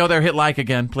 By the way, go there, hit like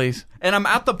again, please. And I'm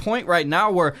at the point right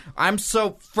now where I'm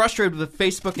so frustrated with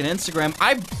Facebook and Instagram.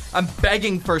 I'm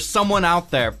begging for someone out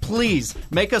there, please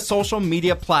make a social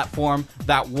media platform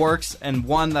that works and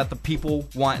one that the people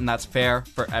want and that's fair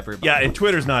for everybody. Yeah, and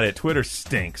Twitter's not it. Twitter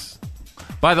stinks.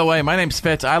 By the way, my name's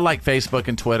Fitz. I like Facebook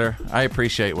and Twitter. I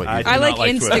appreciate what you do. I like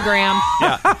Instagram.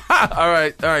 All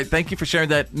right. Thank you for sharing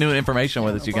that new information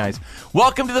with us, you guys.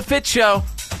 Welcome to the Fitz Show.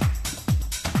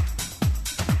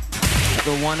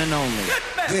 The one and only.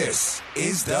 This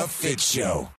is the Fitz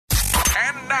Show.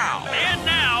 And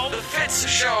now, the Fitz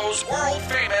Show's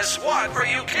world-famous What Are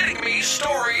You Kidding Me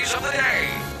stories of the day.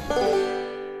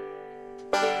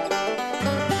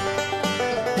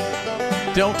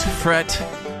 Don't fret.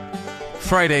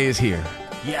 Friday is here.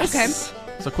 Yes. Okay.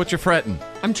 So quit your fretting.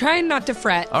 I'm trying not to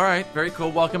fret. All right. Very cool.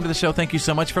 Welcome to the show. Thank you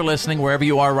so much for listening, wherever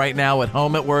you are right now, at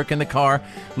home, at work, in the car,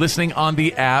 listening on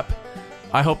the app.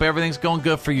 I hope everything's going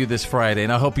good for you this Friday,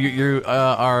 and I hope you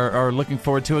are looking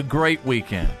forward to a great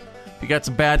weekend. If you got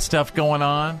some bad stuff going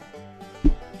on,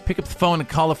 pick up the phone and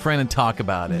call a friend and talk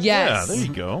about it. Yes. Yeah, there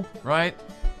you go. Right?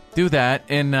 Do that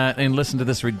and listen to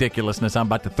this ridiculousness I'm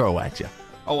about to throw at you.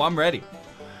 Oh, I'm ready.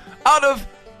 Out of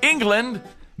England,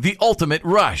 the ultimate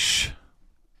rush.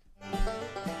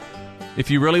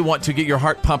 If you really want to get your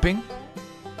heart pumping,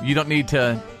 you don't need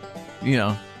to,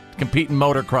 compete in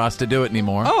motocross to do it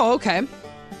anymore. Oh, okay.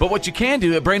 But what you can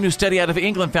do, a brand new study out of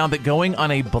England found that going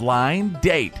on a blind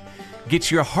date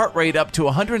gets your heart rate up to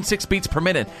 106 beats per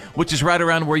minute, which is right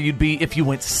around where you'd be if you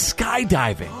went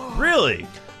skydiving. Really?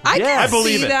 I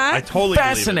believe see it. that. I totally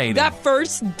Fascinating. believe it. That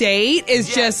first date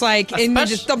is just like, and you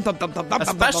just thump.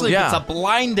 Especially if it's a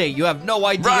blind date. You have no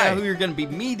idea who you're going to be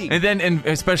meeting. And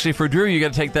especially for Drew, you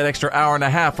got to take that extra hour and a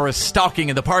half for a stalking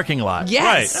in the parking lot.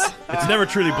 Yes. Right. It's never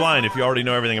truly blind if you already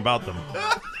know everything about them.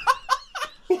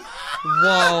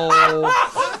 Whoa.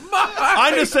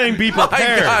 I'm just saying be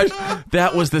prepared. My gosh.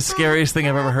 That was the scariest thing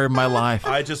I've ever heard in my life.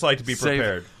 I just like to be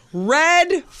prepared.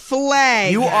 Red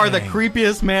flag. You are the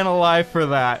creepiest man alive for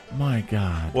that. My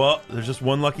God. Well, there's just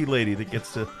one lucky lady that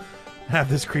gets to have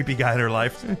this creepy guy in her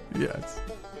life. Yes.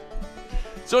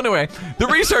 So anyway, the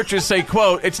researchers say,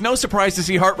 quote, "It's no surprise to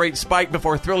see heart rate spike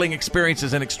before thrilling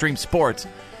experiences in extreme sports.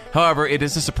 However, it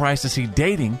is a surprise to see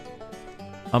dating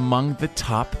among the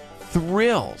top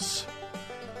thrills."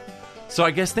 So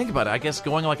I guess think about it. I guess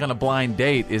going like on a blind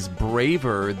date is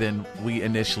braver than we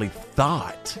initially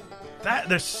thought.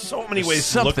 There's so many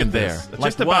ways to look at this. There.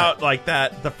 Just about like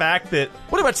that, the fact that...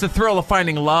 What about the thrill of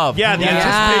finding love? Yeah, the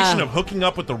anticipation of hooking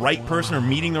up with the right person or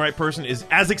meeting the right person is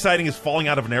as exciting as falling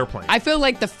out of an airplane. I feel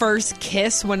like the first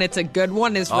kiss, when it's a good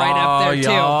one, is right up there,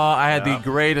 too. I had the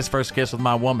greatest first kiss with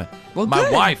my woman. Well, my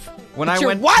good. wife. When It's I your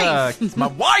went wife! It's my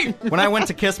wife! When I went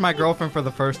to kiss my girlfriend for the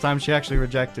first time, she actually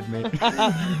rejected me.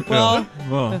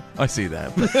 Well, I see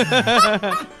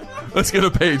that. Let's go to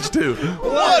page 2.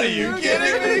 What are you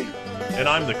kidding me? And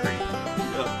I'm the creep.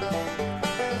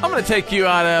 I'm going to take you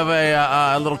out of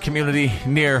a little community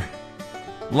near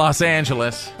Los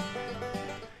Angeles.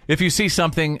 If you see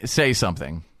something, say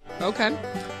something. Okay.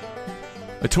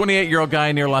 A 28-year-old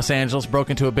guy near Los Angeles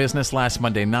broke into a business last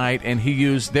Monday night, and he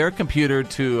used their computer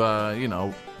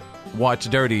to, watch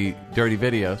dirty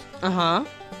videos. Uh-huh.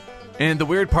 And the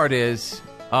weird part is,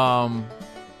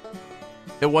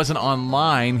 it wasn't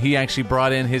online. He actually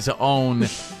brought in his own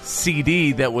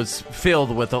CD that was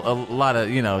filled with a lot of,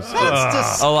 a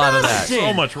lot of that.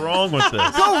 So much wrong with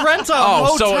this. Go rent a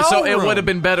hotel so it room. would have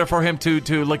been better for him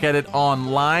to look at it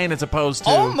online as opposed to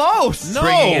Almost.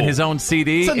 bringing in his own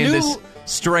CD It's a in new- this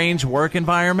strange work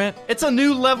environment. It's a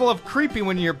new level of creepy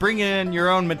when you're bringing in your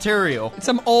own material.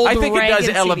 Some old I think it does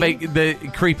ragged elevate CD.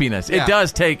 the creepiness. Yeah. It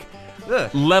does take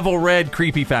level red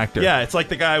creepy factor. Yeah, it's like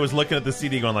the guy was looking at the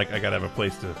CD going like, I gotta have a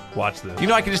place to watch this.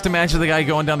 I can just imagine the guy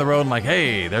going down the road and like,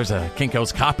 hey, there's a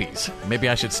Kinko's Copies. Maybe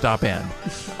I should stop in.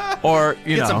 Or,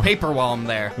 Get some paper while I'm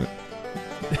there.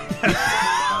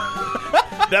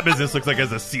 That business looks like it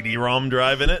has a CD-ROM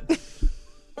drive in it.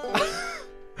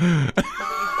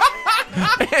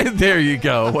 And there you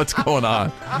go. What's going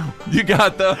on? You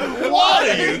got the... What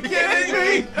are you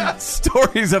kidding me?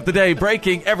 Stories of the day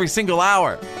breaking every single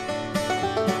hour.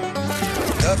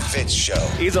 The Fitz Show.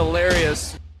 He's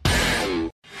hilarious.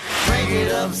 Break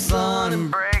it up, son,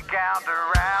 and break out the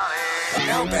rowdy.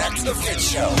 Now back to the Fitz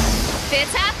Show.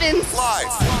 Fitz happens. Live.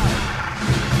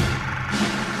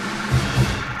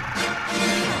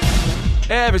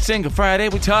 Every single Friday,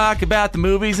 we talk about the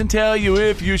movies and tell you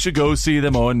if you should go see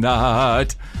them or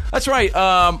not. That's right.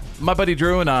 My buddy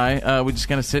Drew and I, we just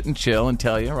kind of sit and chill and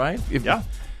tell you, right? Yeah.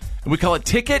 We call it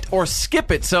Ticket or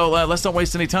Skip It, so let's not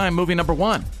waste any time. Movie number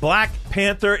 1. Black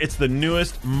Panther. It's the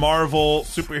newest Marvel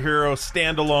superhero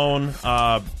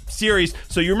standalone series.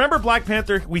 So you remember Black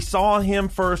Panther? We saw him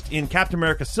first in Captain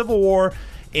America Civil War.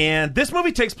 And this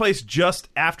movie takes place just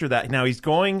after that. Now, he's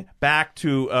going back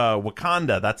to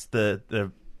Wakanda. That's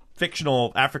the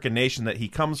fictional African nation that he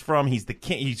comes from. He's the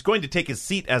king. He's going to take his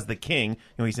seat as the king.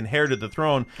 He's inherited the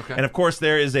throne. Okay. And, of course,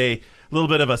 there is a little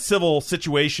bit of a civil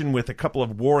situation with a couple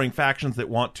of warring factions that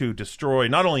want to destroy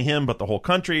not only him, but the whole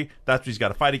country. That's what he's got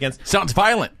to fight against. Sounds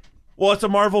violent. Well, it's a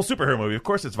Marvel superhero movie. Of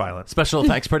course it's violent. Special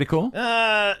effects pretty cool?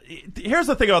 Here's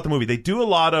the thing about the movie. They do a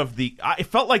lot of it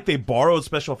felt like they borrowed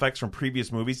special effects from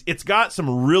previous movies. It's got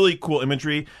some really cool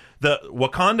imagery. The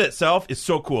Wakanda itself is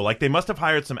so cool. Like, they must have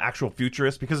hired some actual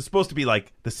futurists because it's supposed to be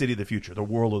like the city of the future, the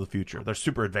world of the future. They're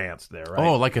super advanced there, right?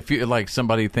 Oh, like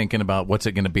somebody thinking about what's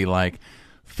it going to be like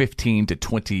 15 to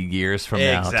 20 years from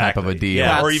now type of a deal.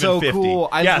 Yeah, or even so 50. cool.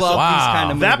 I love these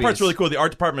kind of movies. That part's really cool. The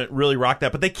art department really rocked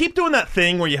that. But they keep doing that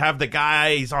thing where you have the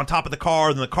guy, he's on top of the car,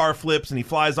 and the car flips, and he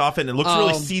flies off it, and it looks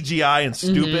really CGI and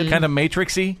stupid. Kind of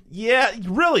Matrix-y? Yeah,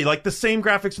 really. Like the same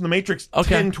graphics from the Matrix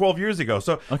 10, 12 years ago.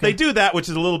 So they do that, which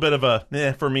is a little bit of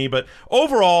a for me. But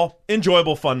overall,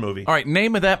 enjoyable, fun movie. All right,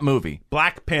 name of that movie.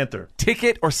 Black Panther.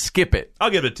 Ticket or Skip It? I'll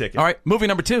give it a ticket. All right, movie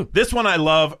number 2. This one I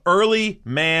love. Early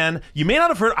Man. You may not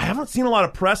have heard, I haven't seen a lot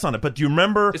of press on it, but do you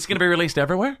remember? It's going to be released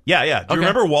everywhere? Yeah. Do you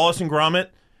remember Wallace and Gromit? A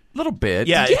little bit.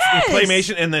 Yeah, it's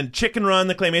claymation, and then Chicken Run,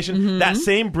 the claymation. That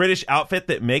same British outfit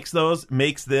that makes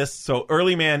this. So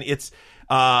Early Man, it's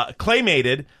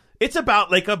claymated. It's about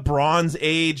like a Bronze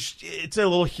Age. It's a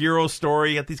little hero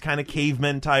story at these kind of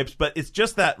cavemen types, but it's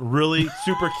just that really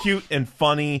super cute and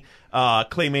funny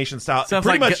claymation style. Sounds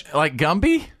pretty much like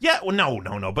Gumby? Yeah, well,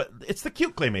 no, but it's the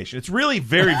cute claymation. It's really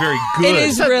very, very good. It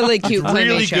is really cute it's claymation.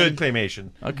 really good claymation.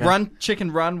 Okay. Run,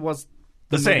 Chicken Run was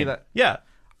the same. movie that... Yeah.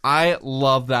 I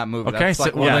love that movie. Okay, That's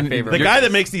like so- one well, of my then favorite. The guy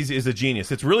that makes these is a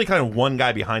genius. It's really kind of one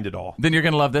guy behind it all. Then you're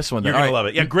going to love this one. You're Then. going to All right.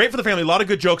 love it. Yeah, great for the family. A lot of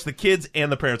good jokes. The kids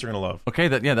and the parents are going to love. Okay,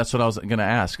 that's what I was going to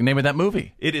ask. Name of that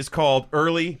movie. It is called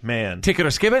Early Man. Ticket or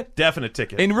skip it? Definite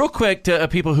ticket. And real quick to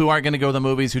people who aren't going to go to the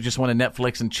movies, who just want to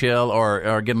Netflix and chill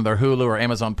or get on their Hulu or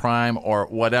Amazon Prime or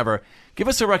whatever, give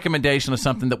us a recommendation of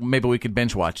something that maybe we could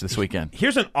binge watch this weekend.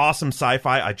 Here's an awesome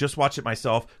sci-fi. I just watched it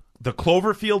myself. The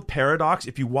Cloverfield Paradox.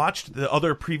 If you watched the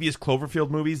other previous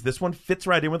Cloverfield movies, this one fits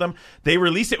right in with them. They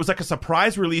released it. It was like a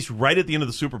surprise release right at the end of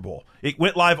the Super Bowl. It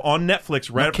went live on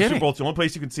Netflix right after the Super Bowl. It's the only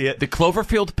place you can see it. The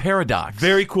Cloverfield Paradox.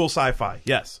 Very cool sci-fi.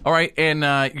 Yes. All right,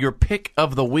 and your pick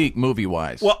of the week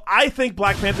movie-wise. Well, I think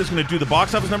Black Panther's going to do the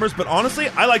box office numbers, but honestly,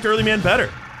 I liked Early Man better.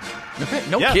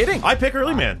 No kidding. I pick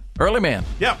Early Man. Early Man.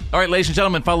 Yeah. All right, ladies and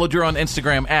gentlemen, follow Drew on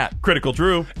Instagram at Critical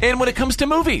Drew. And when it comes to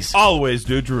movies, always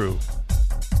do Drew.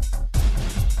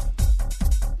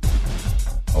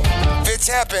 Fitz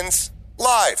Happens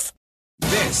live.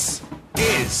 This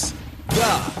is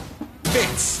the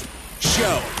Fitz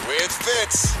Show with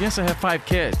Fitz. Yes, I have 5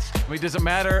 kids. I mean, does it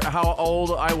matter how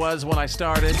old I was when I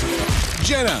started?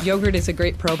 Jenna. Yogurt is a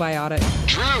great probiotic.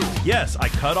 Drew. Yes, I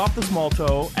cut off the small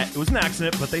toe. It was an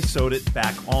accident, but they sewed it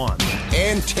back on.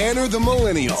 And Tanner the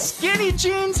Millennial. Skinny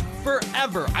jeans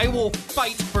forever. I will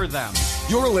fight for them.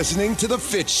 You're listening to the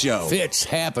Fitz Show. Fitz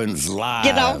Happens live.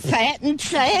 Get all fat and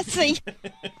sassy.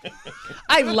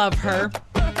 I love her.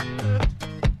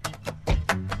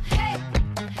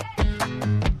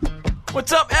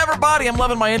 What's up, everybody? I'm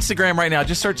loving my Instagram right now.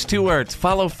 Just search 2 words.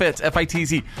 Follow Fitz.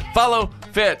 F-I-T-Z. Follow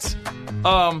Fitz.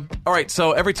 All right,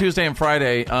 so every Tuesday and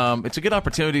Friday, it's a good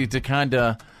opportunity to kind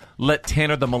of let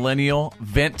Tanner the Millennial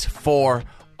vent for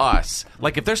us.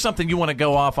 Like, if there's something you want to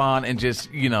go off on and just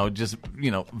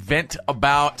vent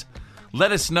about,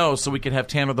 let us know so we can have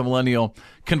Tanner the Millennial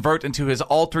convert into his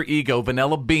alter ego,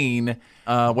 Vanilla Bean.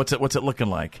 What's it looking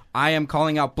like? I am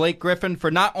calling out Blake Griffin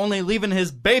for not only leaving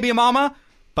his baby mama,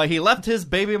 but he left his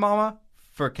baby mama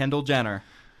for Kendall Jenner.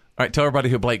 All right, tell everybody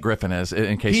who Blake Griffin is,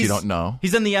 in case you don't know.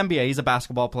 He's in the NBA. He's a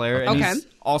basketball player. And he's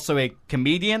also a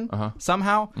comedian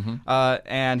somehow.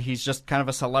 And he's just kind of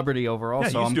a celebrity overall. Yeah,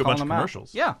 so he used I'm to do a calling bunch of him out.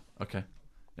 commercials. Yeah. Okay.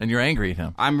 And you're angry at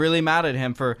him. I'm really mad at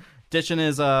him for ditching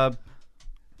his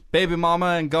baby mama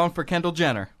and going for Kendall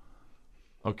Jenner.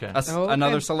 Okay.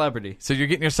 Another celebrity. So you're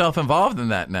getting yourself involved in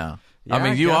that now. Yeah, I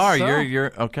mean, I you guess are. so.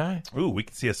 You're okay. Ooh, we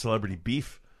can see a celebrity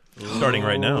beef starting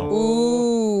right now.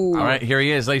 Ooh. All right, here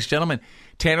he is, ladies and gentlemen.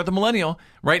 Tanner the Millennial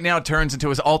right now turns into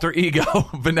his alter ego,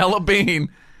 Vanilla Bean,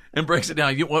 and breaks it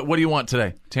down. What do you want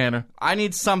today, Tanner? I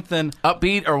need something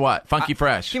upbeat or what? Funky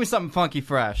fresh. Give me something funky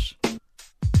fresh.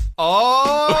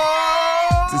 Oh!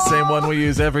 It's the same one we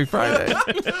use every Friday.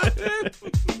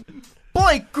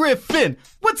 Blake Griffin,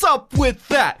 what's up with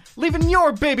that? Leaving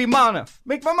your baby mama,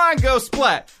 make my mind go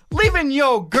splat. Leaving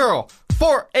your girl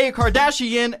for a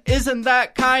Kardashian, isn't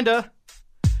that kinda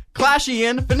clashy?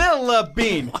 In Vanilla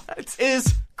Bean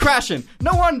is crashing.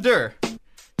 No wonder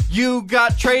you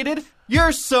got traded.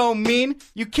 You're so mean,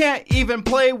 you can't even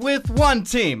play with one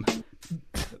team.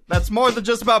 That's more than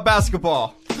just about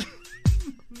basketball.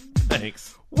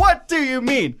 Thanks. What do you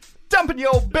mean? Dumping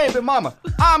your baby mama.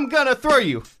 I'm gonna throw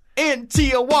you in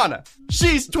Tijuana.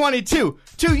 She's 22.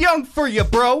 Too young for you,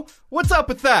 bro. What's up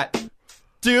with that?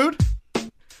 Dude,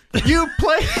 you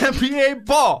play NBA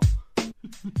ball.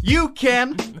 You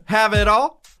can have it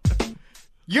all.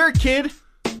 Your kid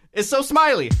is so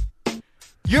smiley.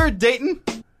 You're dating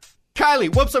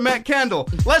Kylie. Whoops, I meant Kendall.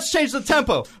 Let's change the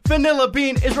tempo. Vanilla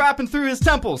Bean is rapping through his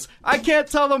temples. I can't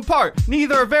tell them apart.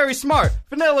 Neither are very smart.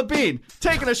 Vanilla Bean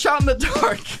taking a shot in the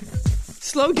dark.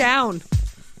 Slow down.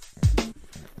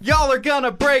 Y'all are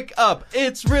gonna break up.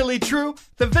 It's really true.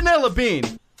 The Vanilla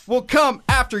Bean will come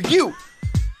after you.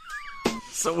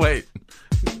 So wait.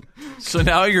 So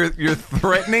now you're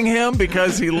threatening him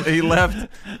because he left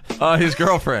his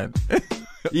girlfriend.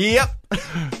 Yep.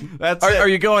 That's it. Are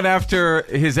you going after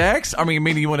his ex? I mean,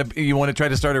 you want to try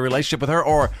to start a relationship with her,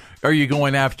 or are you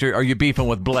beefing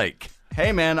with Blake?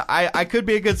 Hey man, I could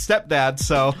be a good stepdad,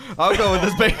 so I'll go with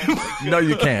this baby. No,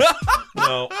 you can't.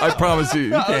 No, I promise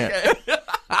you can't. Okay.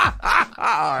 All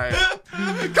right.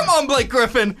 Come on, Blake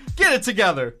Griffin, get it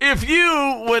together. If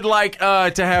you would like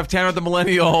to have Tanner the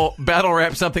Millennial battle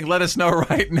rap something, let us know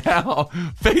right now.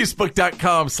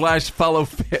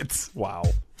 Facebook.com/followfitz. Wow.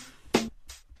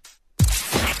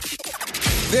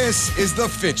 This is the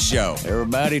Fitz Show.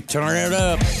 Everybody turn it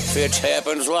up. Fitz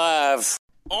Happens live.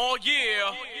 Oh,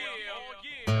 yeah.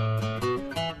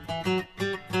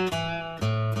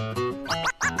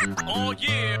 Oh,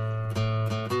 yeah.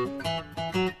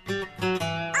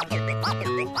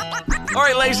 All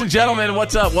right, ladies and gentlemen,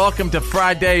 what's up? Welcome to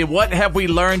Friday. What have we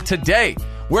learned today?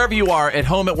 Wherever you are, at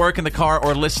home, at work, in the car,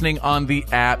 or listening on the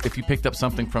app, if you picked up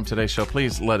something from today's show,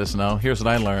 please let us know. Here's what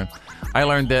I learned. I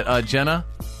learned that Jenna,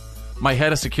 my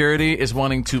head of security, is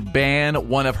wanting to ban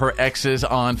one of her exes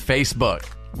on Facebook.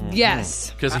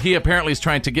 Yes. Because he apparently is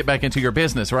trying to get back into your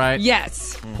business, right?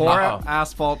 Yes. Poor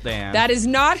Asphalt Dan. That is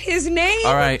not his name.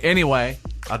 All right, anyway.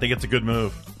 I think it's a good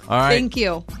move. All right. Thank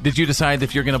you. Did you decide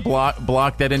if you're going to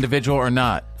block that individual or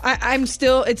not? It's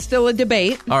still a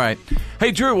debate. All right.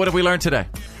 Hey, Drew, what have we learned today?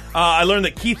 I learned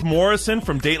that Keith Morrison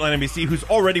from Dateline NBC, who's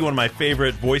already one of my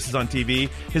favorite voices on TV,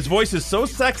 his voice is so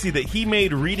sexy that he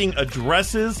made reading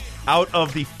addresses out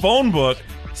of the phone book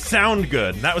sound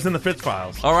good. That was in the Fitz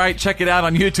Files. All right, check it out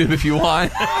on YouTube if you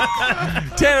want.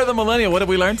 Tanner the Millennial, what did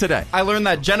we learn today? I learned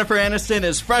that Jennifer Aniston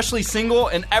is freshly single,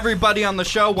 and everybody on the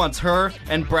show wants her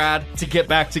and Brad to get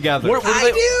back together.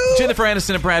 Jennifer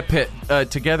Aniston and Brad Pitt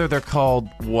together. They're called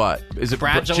what? Is it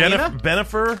Bradgelina?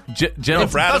 Benifer?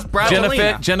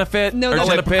 Jenna Pitt? No, or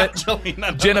Jenna Pitt?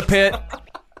 Jenna Pitt?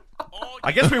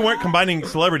 I guess we weren't combining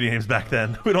celebrity names back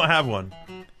then. We don't have one.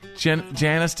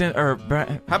 Janiston or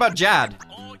Brad? How about Jad?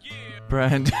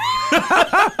 Brad.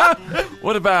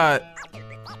 What about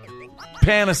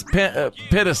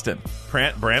Pittiston?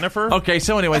 Branifer? Okay,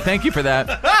 so anyway, thank you for that.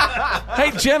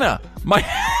 Hey, Jenna, my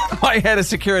head of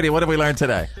security, what did we learn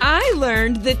today? I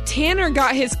learned that Tanner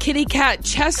got his kitty cat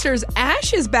Chester's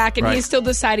ashes back, and he's still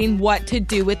deciding what to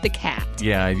do with the cat.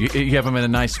 Yeah, you have him in a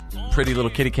nice, pretty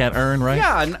little kitty cat urn, right?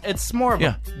 Yeah, and it's more of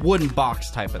a wooden box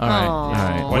type of thing. All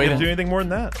right. Why didn't do anything more than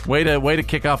that? Way to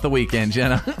kick off the weekend,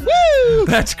 Jenna. Woo!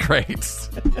 That's great.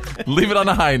 Leave it on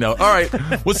a high note. All right,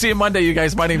 we'll see you Monday, you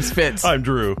guys. My name's Fitz. I'm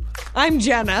Drew. I'm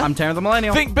Jenna. I'm Tanner the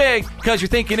Millennial. Think big, because you're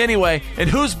thinking anyway. And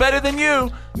who's better than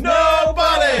you?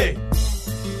 Nobody!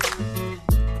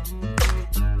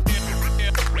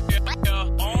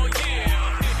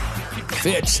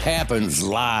 Fitz happens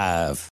live.